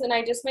questions. And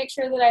I just make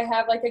sure that I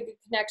have like a good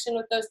connection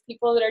with those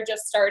people that are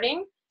just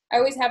starting. I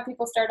always have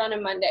people start on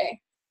a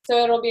Monday.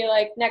 So it'll be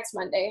like next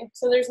Monday.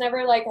 So there's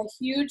never like a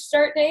huge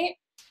start date.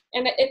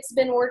 And it's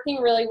been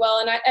working really well.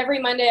 And every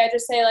Monday I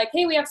just say like,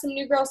 hey, we have some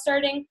new girls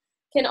starting.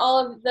 Can all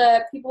of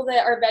the people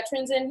that are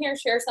veterans in here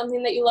share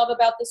something that you love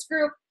about this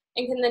group?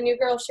 And can the new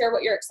girls share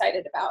what you're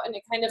excited about? And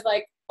it kind of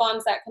like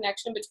bonds that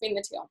connection between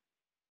the two.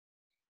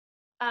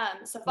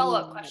 So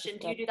follow-up question,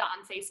 do you do that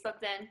on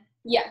Facebook then?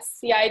 Yes.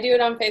 Yeah, I do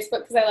it on Facebook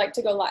because I like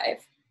to go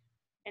live.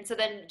 And so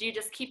then do you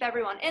just keep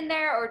everyone in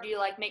there, or do you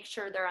like make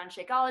sure they're on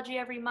Shakeology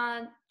every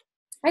month?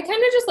 I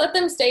kind of just let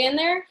them stay in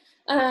there.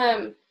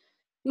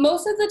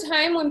 Most of the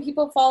time when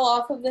people fall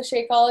off of the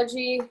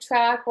Shakeology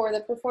track or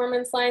the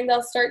performance line,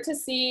 they'll start to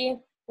see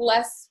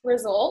less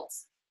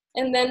results.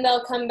 And then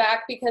they'll come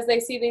back because they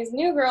see these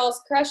new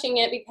girls crushing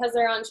it because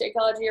they're on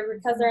Shakeology or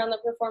because they're on the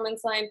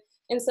performance line.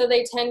 And so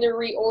they tend to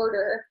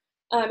reorder,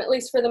 at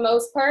least for the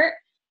most part.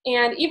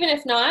 And even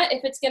if not,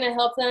 if it's going to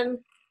help them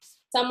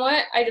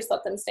somewhat, I just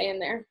let them stay in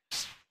there.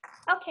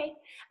 Okay.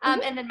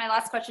 And then my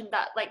last question,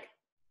 that like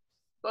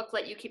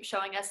booklet you keep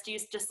showing us, do you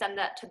just send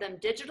that to them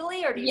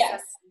digitally, or do you Yes.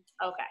 send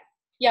them? Okay.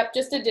 Yep,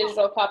 just a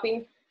digital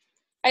copy.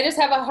 I just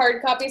have a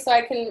hard copy so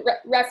I can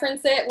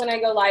reference it when I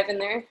go live in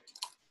there.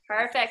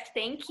 Perfect.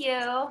 Thank you.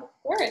 Of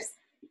course.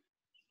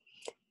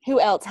 Who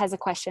else has a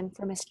question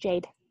for Miss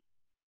Jade?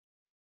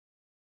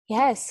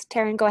 Yes,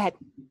 Taryn, go ahead.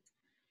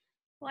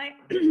 Well,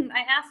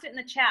 I asked it in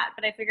the chat,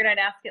 but I figured I'd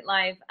ask it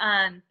live.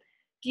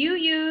 Do you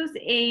use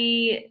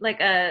a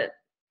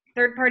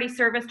third-party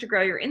service to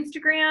grow your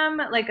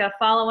Instagram, like a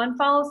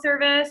follow-unfollow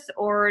service,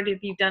 or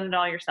have you done it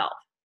all yourself?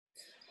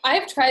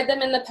 I've tried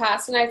them in the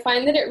past, and I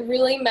find that it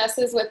really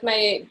messes with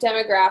my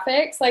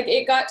demographics. Like,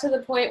 it got to the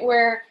point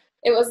where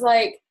it was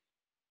like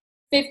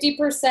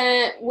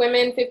 50%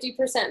 women,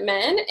 50%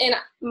 men, and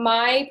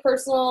my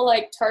personal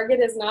like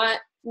target is not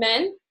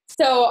men.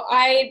 So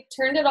I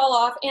turned it all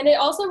off, and it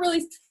also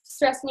really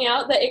stressed me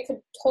out that it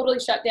could totally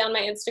shut down my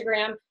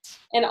Instagram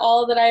and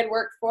all that I had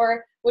worked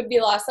for would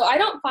be lost. So I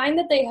don't find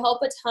that they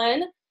help a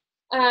ton.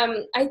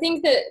 I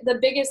think that the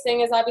biggest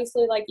thing is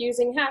obviously like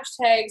using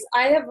hashtags.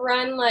 I have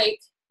run like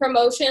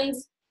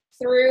promotions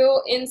through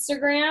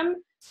Instagram,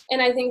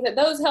 and I think that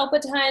those help a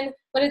ton,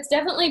 but it's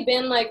definitely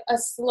been like a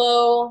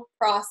slow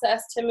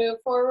process to move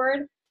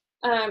forward.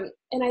 And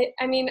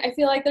I mean, I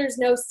feel like there's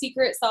no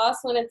secret sauce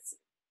when it's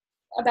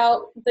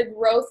about the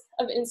growth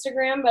of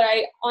Instagram, but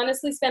I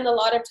honestly spend a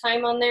lot of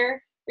time on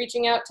there,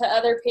 reaching out to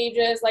other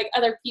pages, like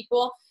other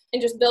people,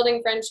 and just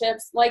building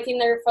friendships, liking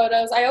their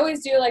photos. I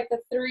always do like the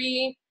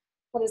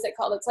what is it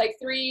called? It's like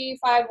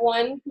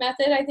 3-5-1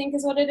 method, I think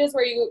is what it is,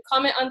 where you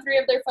comment on 3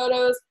 of their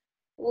photos,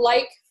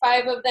 like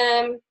 5 of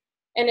them,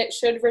 and it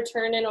should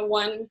return in a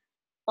 1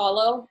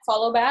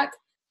 follow back.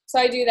 So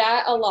I do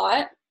that a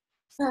lot.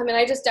 And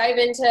I just dive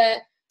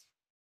into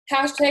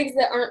hashtags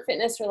that aren't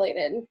fitness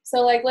related.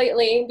 So like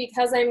lately,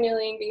 because I'm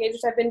newly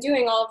engaged, I've been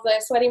doing all of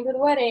the sweating for the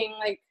wedding,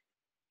 like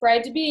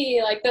bride to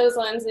be, like those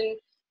ones. And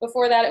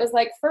before that it was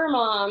like fur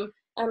mom,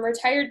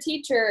 retired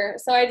teacher.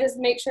 So I just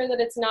make sure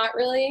that it's not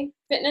really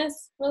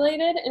fitness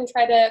related and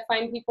try to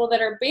find people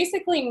that are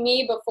basically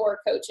me before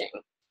coaching.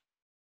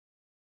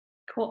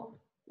 Cool.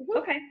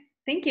 Okay.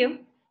 Thank you.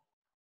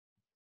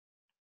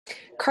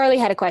 Carly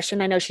had a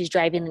question. I know she's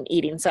driving and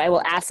eating, so I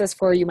will ask this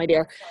for you, my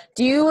dear.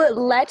 Do you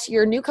let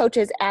your new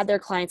coaches add their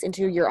clients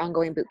into your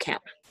ongoing boot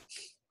camp?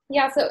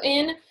 Yeah, so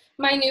in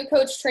my new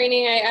coach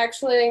training, I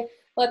actually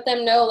let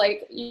them know,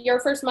 like, your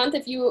first month,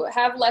 if you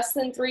have less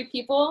than 3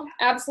 people,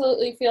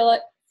 absolutely feel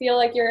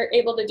like you're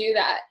able to do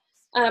that.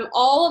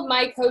 All of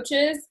my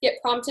coaches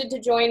get prompted to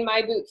join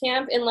my boot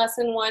camp in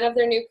lesson 1 of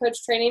their new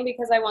coach training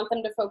because I want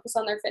them to focus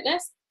on their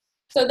fitness.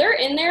 So they're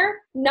in there.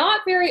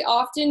 Not very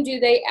often do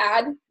they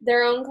add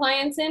their own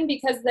clients in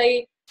because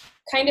they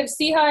kind of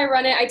see how I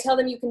run it. I tell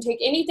them you can take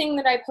anything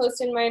that I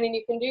post in mine and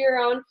you can do your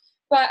own.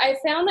 But I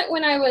found that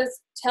when I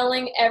was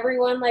telling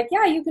everyone, like,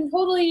 yeah, you can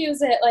totally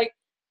use it, like,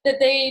 that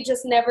they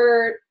just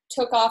never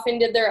took off and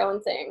did their own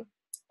thing.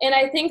 And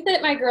I think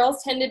that my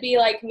girls tend to be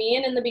like me.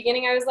 And in the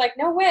beginning, I was like,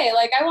 no way.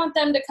 Like, I want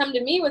them to come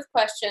to me with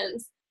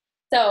questions.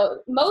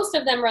 So most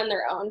of them run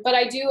their own, but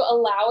I do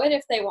allow it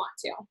if they want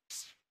to.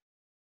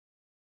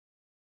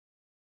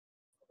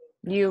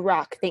 You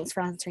rock. Thanks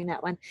for answering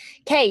that one.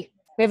 Okay,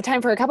 we have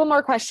time for a couple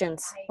more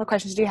questions. What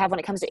questions do you have when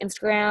it comes to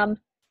Instagram?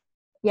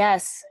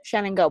 Yes,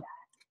 Shannon, go.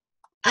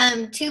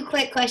 2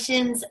 quick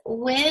questions.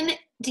 When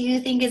do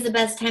you think is the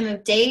best time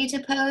of day to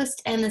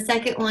post? And the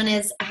second one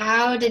is,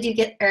 how did you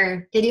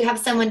did you have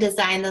someone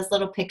design those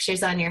little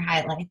pictures on your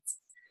highlights?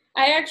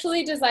 I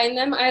actually designed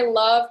them. I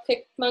love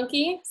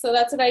PicMonkey, so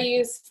that's what I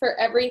use for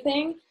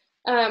everything.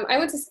 I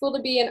went to school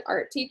to be an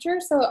art teacher,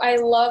 so I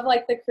love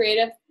like the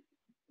creative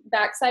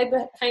backside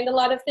behind a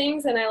lot of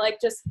things, and I like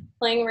just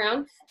playing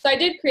around. So I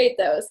did create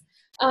those.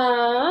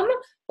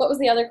 What was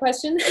the other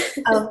question?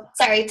 Oh,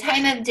 sorry,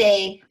 time of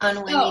day on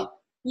when you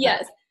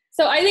Yes.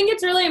 So I think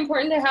it's really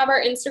important to have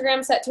our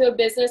Instagram set to a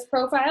business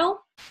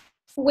profile.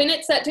 When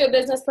it's set to a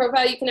business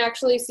profile, you can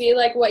actually see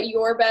like what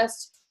your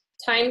best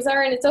times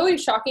are. And it's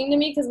always shocking to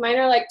me because mine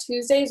are like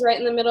Tuesdays right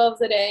in the middle of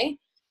the day.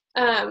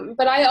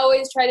 But I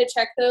always try to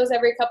check those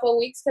every couple of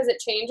weeks because it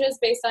changes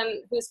based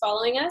on who's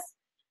following us.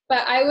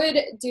 But I would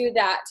do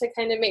that to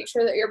kind of make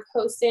sure that you're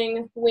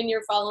posting when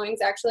your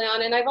following's actually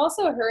on. And I've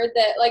also heard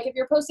that like if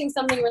you're posting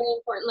something really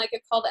important, like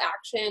a call to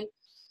action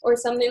or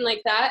something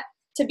like that,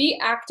 to be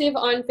active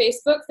on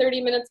Facebook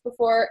 30 minutes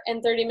before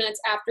and 30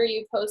 minutes after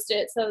you post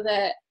it so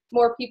that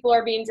more people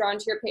are being drawn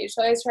to your page.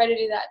 So I always try to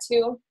do that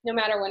too, no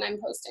matter when I'm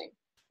posting.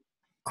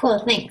 Cool,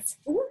 thanks.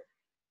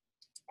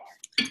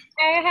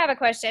 I have a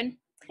question.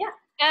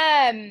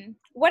 Yeah.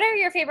 What are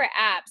your favorite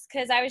apps?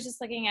 Because I was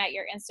just looking at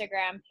your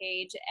Instagram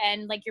page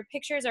and like your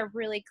pictures are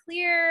really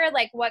clear.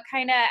 Like what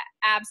kind of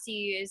apps do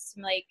you use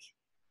to like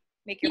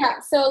make your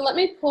pictures? So let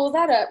me pull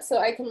that up so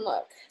I can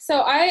look. So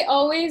I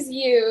always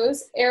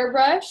use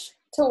Airbrush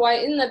to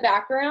whiten the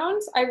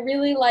backgrounds. I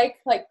really like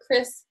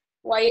crisp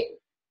white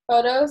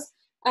photos.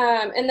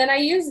 And then I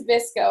use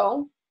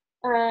Visco.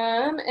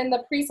 And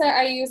the preset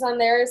I use on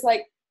there is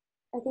like,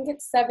 I think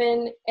it's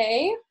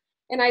 7A.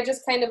 And I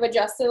just kind of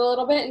adjust it a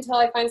little bit until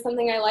I find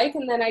something I like.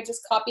 And then I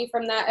just copy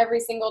from that every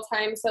single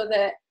time so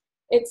that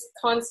it's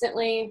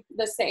constantly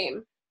the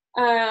same.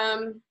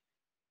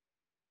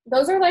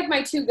 Those are like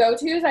my two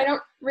go-tos. I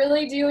don't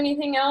really do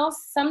anything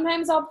else.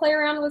 Sometimes I'll play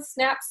around with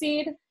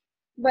Snapseed,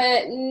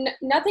 but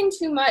nothing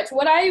too much.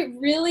 What I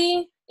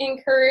really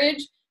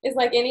encourage is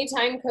like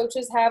anytime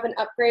coaches have an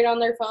upgrade on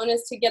their phone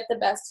is to get the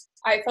best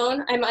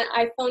iPhone. I'm an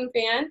iPhone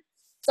fan.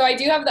 So I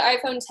do have the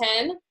iPhone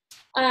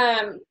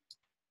 10.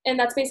 And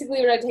that's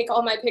basically what I take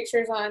all my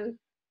pictures on.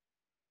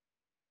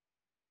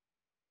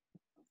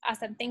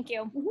 Awesome. Thank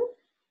you. Mm-hmm.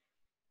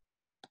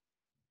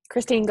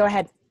 Christine, go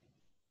ahead.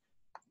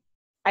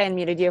 I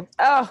unmuted you.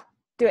 Oh,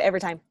 do it every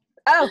time.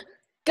 Oh,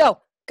 go.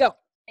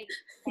 Thanks.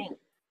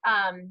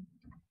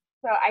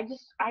 So I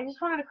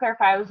just wanted to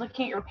clarify. I was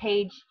looking at your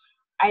page.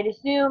 I'd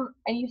assume,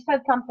 and you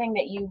said something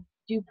that you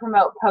do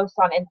promote posts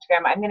on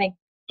Instagram. I'm going to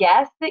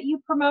guess that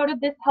you promoted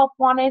this Help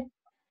Wanted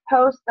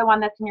post, the one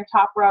that's in your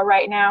top row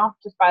right now,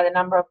 just by the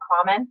number of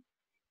comments.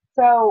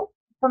 So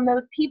from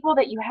those people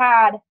that you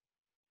had,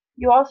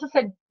 you also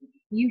said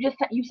you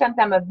sent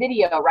them a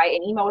video, right?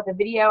 An email with a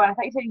video. And I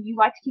thought you said you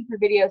like to keep your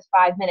videos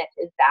 5 minutes.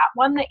 Is that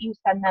one that you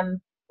send them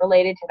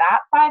related to that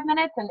 5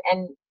 minutes?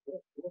 And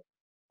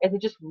is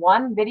it just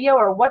one video,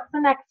 or what's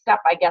the next step,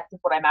 I guess is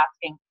what I'm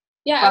asking.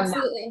 Yeah,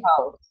 absolutely.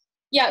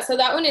 Yeah, so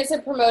that one is a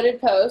promoted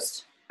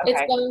post. Okay.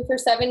 It's going for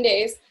 7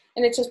 days,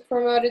 and it's just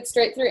promoted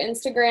straight through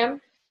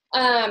Instagram.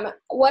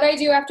 What I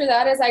do after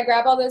that is I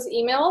grab all those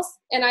emails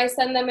and I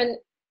send them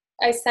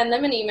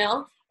an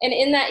email, and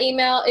in that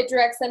email it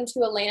directs them to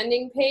a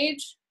landing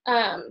page.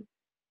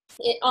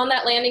 On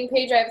that landing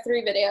page I have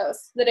 3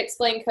 videos that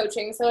explain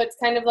coaching. So it's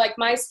kind of like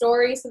my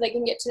story so they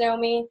can get to know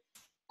me,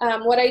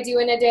 what I do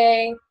in a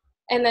day,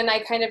 and then I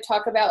kind of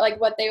talk about like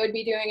what they would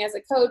be doing as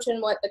a coach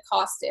and what the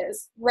cost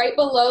is. Right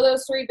below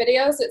those 3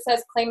 videos it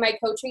says claim my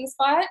coaching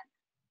spot.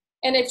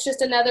 And it's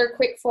just another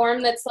quick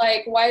form that's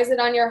like, why is it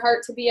on your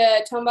heart to be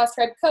a Tone Boss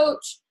Tribe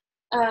coach?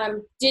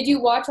 Did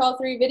you watch all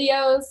 3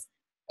 videos?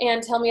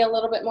 And tell me a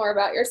little bit more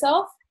about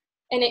yourself.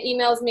 And it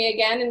emails me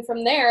again. And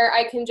from there,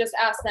 I can just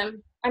ask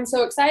them, I'm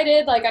so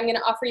excited. Like, I'm going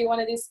to offer you one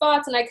of these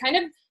spots. And I kind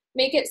of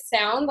make it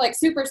sound like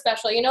super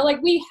special. You know,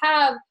 like we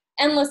have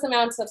endless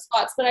amounts of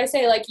spots. But I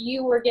say, like,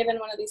 you were given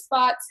one of these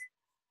spots.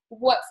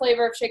 What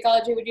flavor of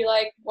Shakeology would you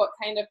like? What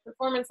kind of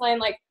performance line?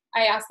 Like,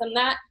 I ask them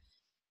that.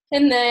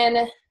 And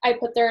then I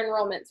put their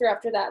enrollment through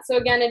after that. So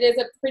again, it is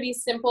a pretty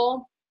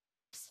simple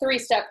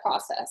 3-step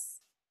process.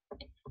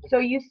 So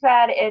you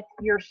said it's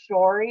your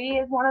story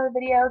is one of the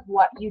videos,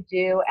 what you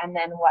do, and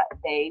then what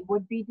they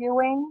would be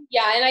doing?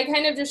 Yeah, and I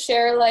kind of just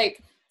share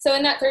like, so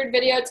in that 3rd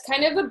video, it's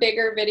kind of a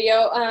bigger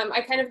video.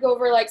 I kind of go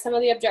over like some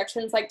of the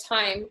objections like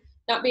time,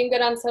 not being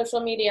good on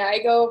social media.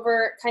 I go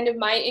over kind of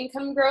my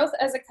income growth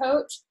as a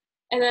coach.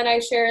 And then I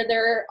share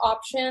their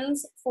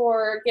options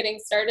for getting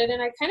started.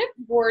 And I kind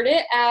of word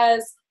it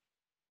as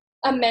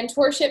a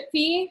mentorship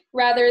fee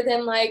rather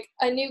than like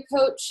a new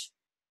coach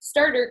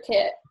starter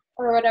kit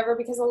or whatever,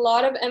 because a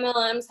lot of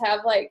MLMs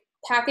have like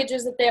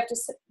packages that they have to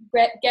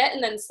get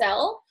and then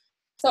sell.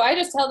 So I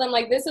just tell them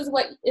like, this is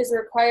what is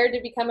required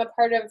to become a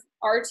part of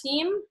our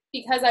team,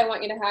 because I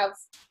want you to have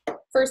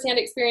firsthand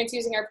experience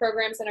using our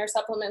programs and our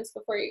supplements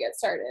before you get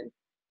started.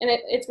 And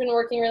it's been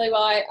working really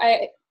well.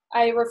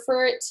 I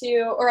refer it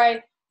to, or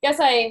I guess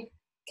I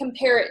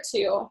compare it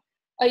to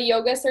a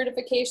yoga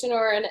certification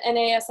or an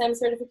NASM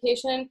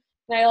certification.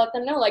 And I let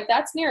them know, like,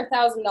 that's near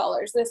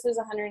 $1,000. This is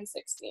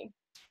 $160.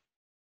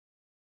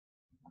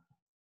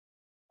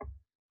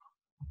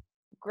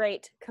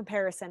 Great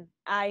comparison.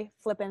 I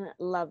flippin'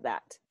 love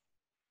that.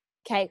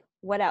 Okay,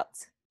 what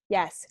else?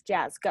 Yes,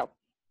 Jazz, go.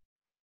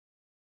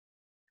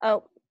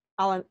 Oh,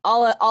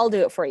 I'll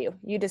do it for you.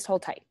 You just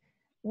hold tight.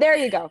 There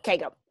you go. Okay,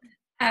 go.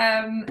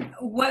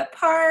 What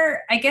part,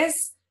 I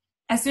guess,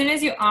 as soon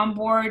as you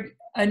onboard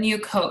a new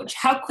coach,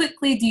 how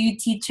quickly do you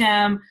teach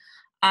them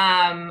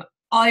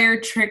all your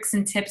tricks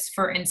and tips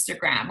for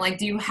Instagram? Like,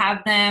 do you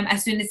have them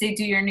as soon as they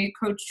do your new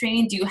coach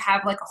training? Do you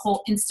have like a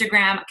whole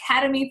Instagram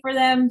academy for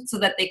them so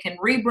that they can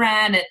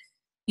rebrand and,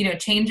 you know,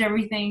 change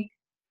everything?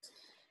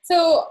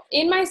 So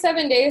in my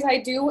 7 days, I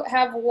do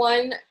have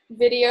one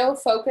video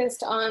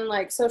focused on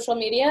like social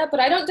media, but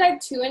I don't dive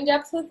too in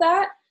depth with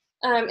that.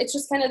 It's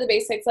just kind of the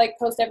basics, like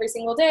post every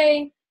single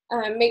day,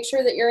 make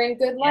sure that you're in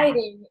good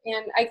lighting.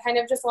 And I kind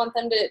of just want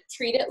them to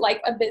treat it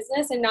like a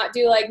business and not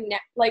do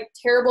like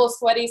terrible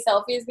sweaty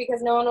selfies,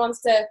 because no one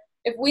wants to,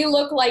 if we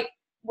look like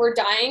we're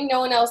dying,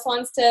 no one else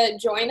wants to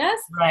join us.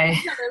 Right.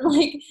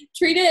 Like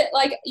treat it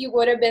like you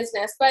would a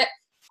business. But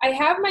I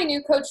have my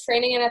new coach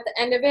training, and at the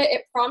end of it,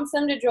 it prompts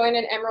them to join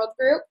an Emerald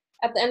group.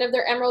 At the end of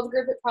their Emerald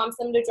group, it prompts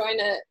them to join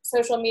a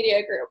social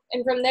media group.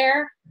 And from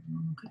there,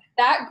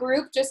 that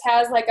group just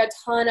has like a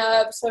ton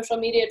of social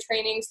media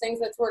trainings,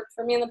 things that's worked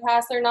for me in the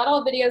past. They're not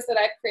all videos that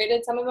I've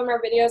created. Some of them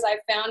are videos I've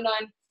found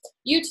on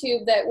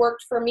YouTube that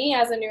worked for me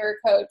as a newer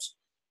coach.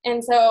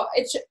 And so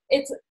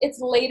it's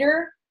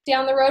later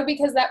down the road,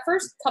 because that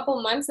first couple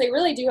months, they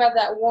really do have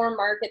that warm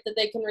market that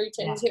they can reach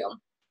into.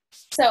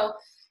 So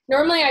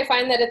normally I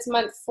find that it's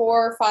month 4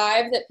 or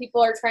 5 that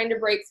people are trying to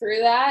break through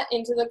that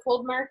into the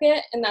cold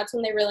market. And that's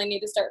when they really need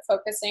to start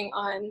focusing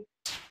on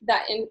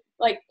that in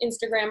like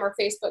Instagram or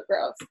Facebook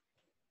growth.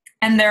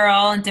 And they're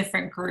all in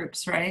different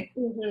groups, right?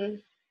 Mm-hmm.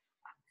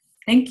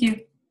 Thank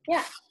you.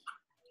 Yeah.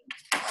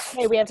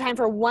 Okay, we have time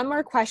for one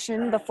more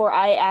question before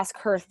I ask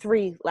her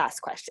 3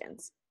 last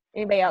questions.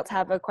 Anybody else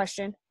have a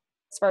question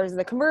as far as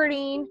the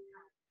converting?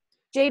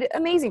 Jade,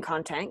 amazing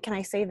content. Can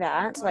I say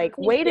that? Like,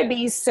 way to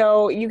be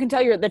so, you can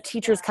tell the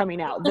teacher's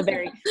coming out. The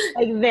very,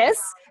 like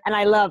this, and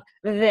I love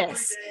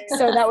this.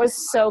 So that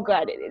was so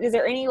good. Is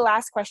there any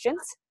last questions?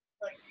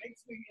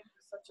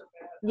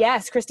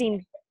 Yes,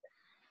 Christine.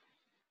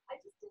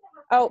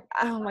 Oh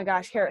my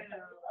gosh. Here,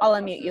 I'll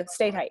unmute you.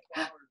 Stay tight.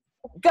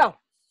 Go.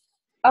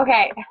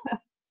 Okay.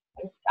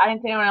 I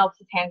didn't see anyone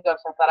else's hand go,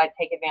 so I thought I'd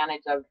take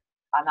advantage of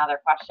another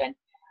question.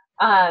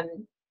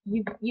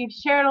 You've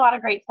shared a lot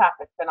of great stuff.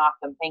 It's been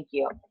awesome. Thank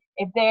you.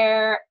 If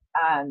there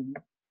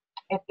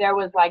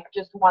was like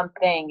just one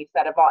thing you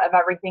said of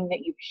everything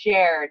that you've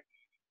shared,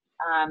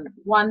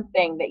 one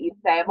thing that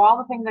you'd say of all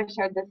the things I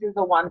shared, this is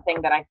the one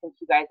thing that I think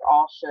you guys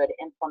all should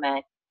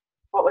implement,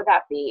 what would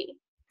that be?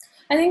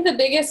 I think the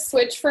biggest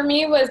switch for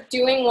me was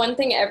doing one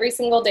thing every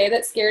single day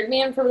that scared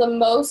me. And for the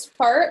most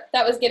part,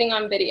 that was getting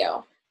on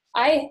video.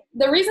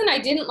 The reason I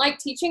didn't like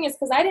teaching is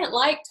because I didn't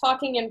like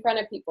talking in front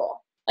of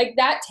people. Like,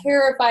 that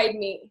terrified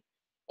me.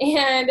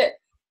 And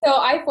so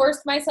I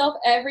forced myself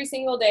every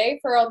single day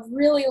for a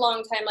really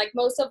long time, like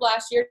most of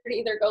last year, to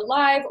either go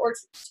live or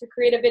to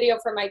create a video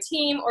for my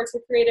team, or to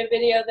create a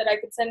video that I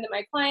could send to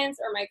my clients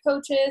or my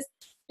coaches.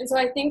 And so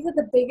I think that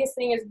the biggest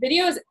thing is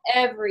video is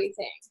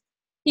everything.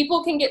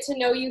 People can get to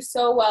know you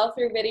so well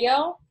through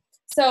video.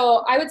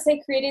 So I would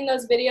say creating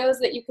those videos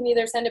that you can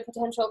either send to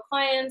potential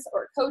clients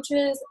or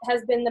coaches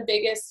has been the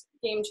biggest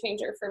game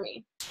changer for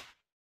me.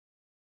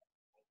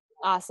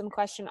 Awesome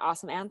question.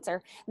 Awesome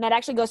answer. And that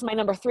actually goes to my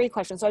number 3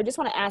 question. So I just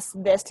want to ask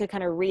this to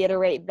kind of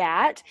reiterate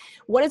that.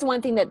 What is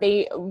one thing that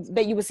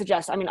you would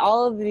suggest? I mean,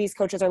 all of these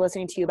coaches are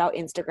listening to you about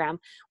Instagram.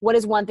 What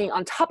is one thing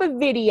on top of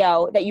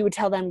video that you would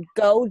tell them,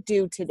 go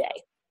do today?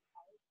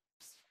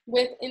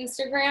 With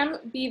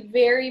Instagram, be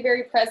very,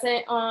 very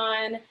present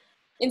on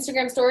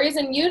Instagram stories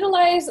and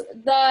utilize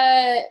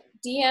the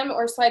DM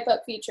or swipe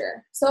up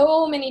feature.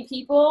 So many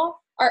people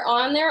are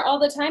on there all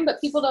the time, but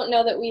people don't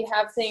know that we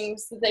have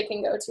things that they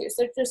can go to.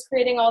 So just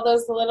creating all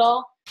those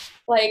little,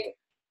 like,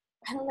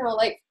 I don't know,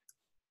 like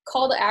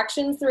call to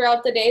actions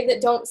throughout the day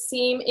that don't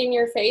seem in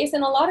your face.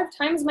 And a lot of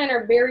times mine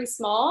are very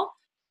small,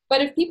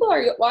 but if people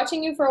are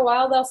watching you for a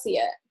while, they'll see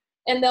it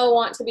and they'll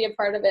want to be a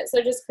part of it.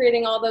 So just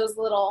creating all those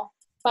little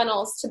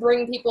funnels to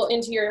bring people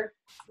into your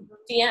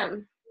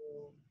DM.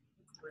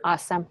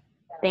 Awesome.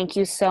 Thank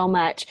you so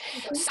much.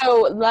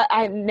 So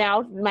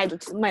now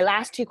my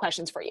last 2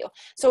 questions for you.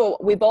 So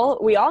we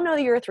all know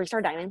that you're a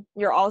 3-star diamond.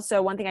 You're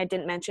also, one thing I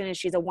didn't mention is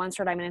she's a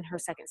 1-star diamond in her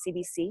 2nd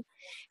CBC.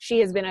 She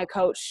has been a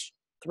coach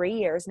 3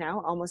 years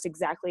now, almost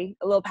exactly,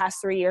 a little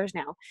past 3 years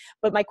now.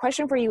 But my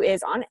question for you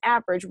is, on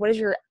average, what is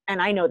your,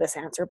 and I know this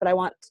answer, but I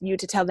want you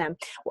to tell them,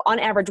 on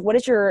average, what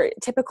is your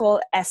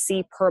typical SC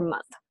per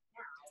month?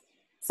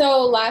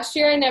 So last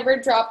year I never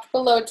dropped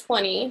below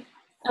 20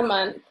 a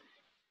month.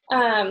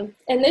 And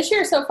this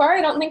year so far,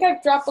 I don't think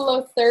I've dropped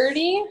below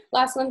 30.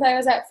 Last month I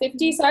was at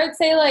 50. So I would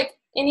say like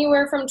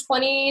anywhere from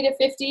 20 to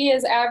 50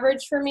 is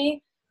average for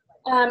me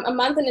a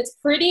month. And it's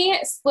pretty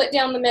split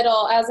down the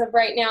middle as of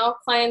right now,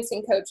 clients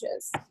and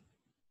coaches.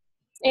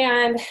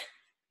 And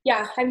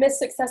yeah, I missed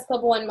Success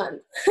Club 1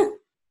 month.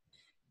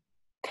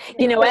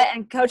 You know what?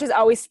 And coaches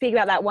always speak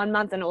about that 1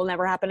 month and it will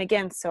never happen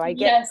again. So I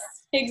get Yes,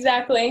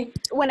 exactly.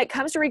 When it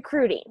comes to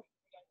recruiting,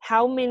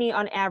 how many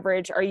on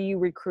average are you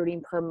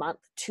recruiting per month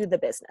to the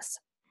business?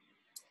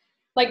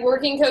 Like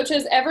working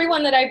coaches,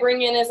 everyone that I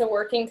bring in is a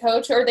working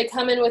coach, or they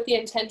come in with the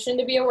intention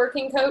to be a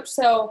working coach.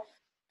 So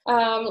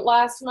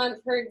Last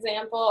month, for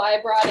example,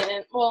 I brought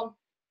in,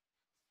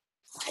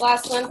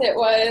 last month it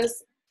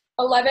was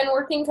 11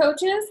 working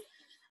coaches.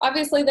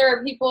 Obviously, there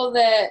are people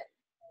that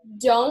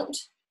don't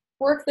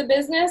work the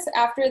business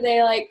after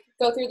they like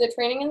go through the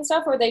training and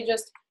stuff, or they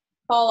just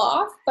fall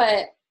off,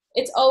 but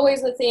it's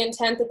always with the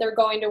intent that they're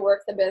going to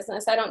work the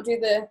business. I don't do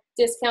the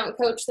discount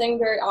coach thing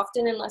very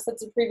often unless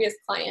it's a previous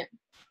client.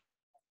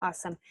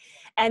 Awesome.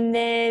 And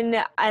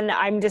then, and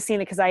I'm just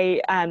seeing it because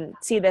I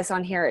see this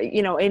on here,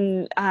 you know,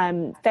 in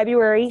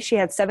February, she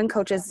had 7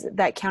 coaches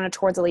that counted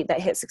towards Elite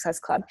that hit Success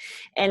Club.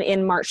 And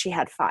in March, she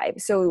had 5.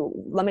 So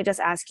let me just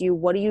ask you,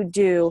 what do you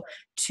do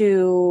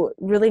to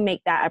really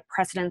make that a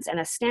precedence and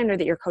a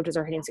standard that your coaches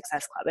are hitting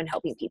Success Club and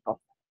helping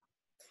people?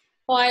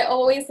 Well, I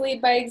always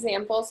lead by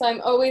example. So I'm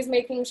always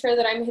making sure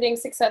that I'm hitting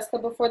Success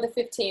Club before the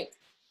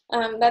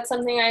 15th. That's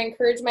something I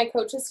encourage my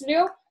coaches to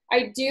do.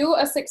 I do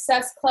a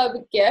Success Club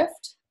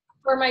gift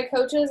for my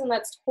coaches, and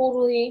that's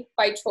totally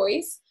by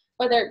choice,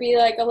 whether it be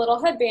like a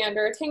little headband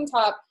or a tank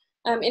top.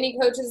 Any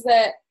coaches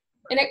that,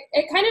 and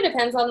it kind of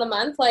depends on the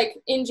month. Like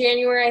in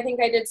January, I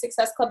think I did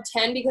Success Club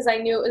 10 because I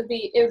knew it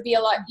would be a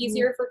lot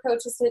easier for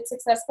coaches to hit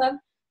Success Club.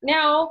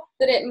 Now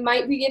that it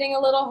might be getting a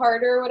little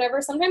harder or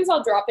whatever, sometimes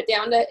I'll drop it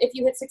down to, if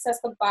you hit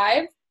Success Club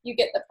 5, you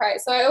get the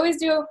prize. So I always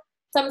do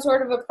some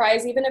sort of a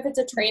prize, even if it's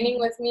a training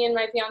with me and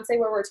my fiance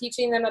where we're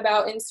teaching them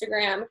about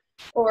Instagram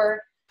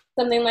or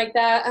something like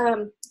that.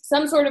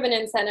 Some sort of an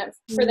incentive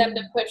for them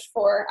to push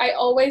for. I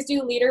always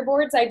do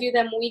leaderboards. I do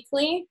them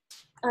weekly.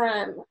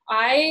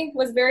 I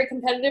was very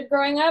competitive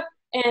growing up,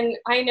 and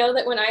I know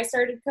that when I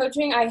started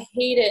coaching, I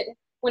hated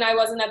when I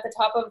wasn't at the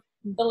top of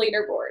the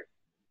leaderboard.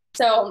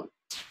 So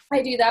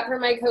I do that for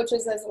my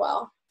coaches as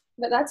well.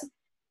 But that's,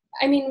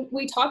 I mean,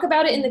 we talk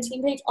about it in the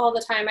team page all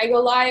the time. I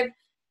go live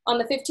on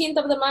the 15th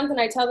of the month, and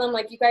I tell them,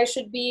 like, you guys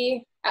should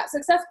be at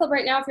Success Club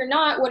right now. If you're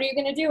not, what are you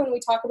going to do? And we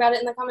talk about it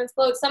in the comments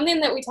below. It's something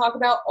that we talk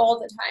about all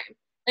the time.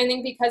 I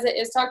think because it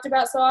is talked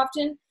about so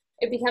often,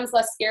 it becomes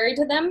less scary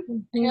to them.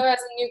 You know, as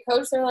a new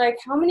coach, they're like,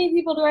 how many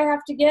people do I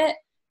have to get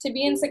to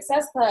be in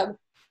Success Club?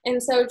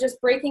 And so just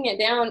breaking it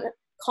down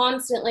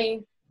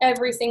constantly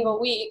every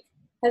single week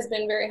has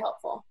been very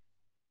helpful.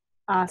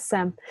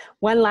 Awesome.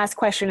 One last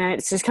question, and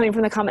it's just coming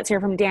from the comments here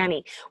from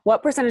Danny.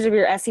 What percentage of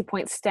your SC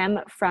points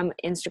stem from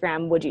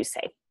Instagram, would you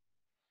say?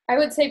 I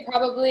would say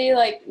probably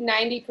like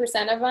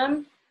 90% of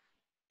them.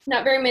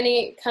 Not very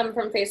many come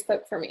from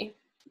Facebook for me.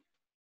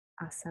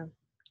 Awesome.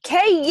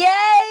 Okay,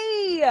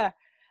 yay!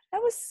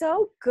 That was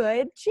so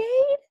good, Jade.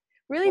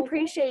 Really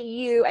appreciate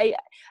you.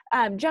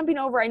 Jumping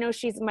over, I know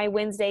she's my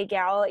Wednesday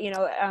gal, you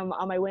know,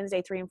 on my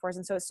Wednesday 3 and 4s.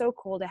 And so it's so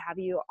cool to have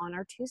you on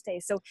our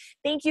Tuesdays. So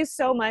thank you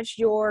so much.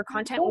 Your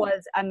content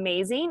was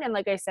amazing. And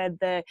like I said,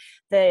 the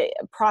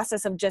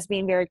process of just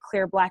being very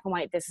clear, black and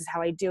white, this is how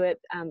I do it,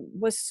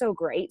 was so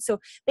great. So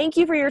thank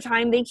you for your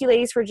time. Thank you,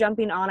 ladies, for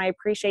jumping on. I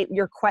appreciate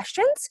your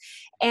questions.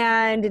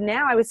 And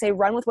now I would say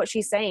run with what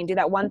she's saying. Do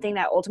that one thing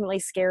that ultimately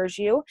scares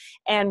you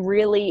and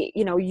really,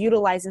 you know,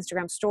 utilize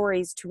Instagram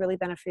stories to really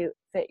benefit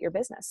your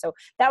business. So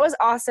that was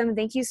awesome.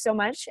 Thank you so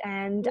much.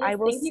 And Yes, I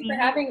will thank you for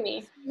having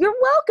me. You're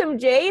welcome,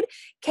 Jade.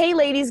 Okay,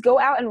 ladies, go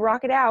out and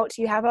rock it out.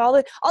 You have all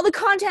the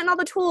content and all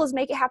the tools.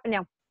 Make it happen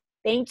now.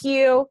 Thank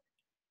you.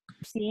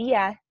 See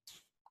ya.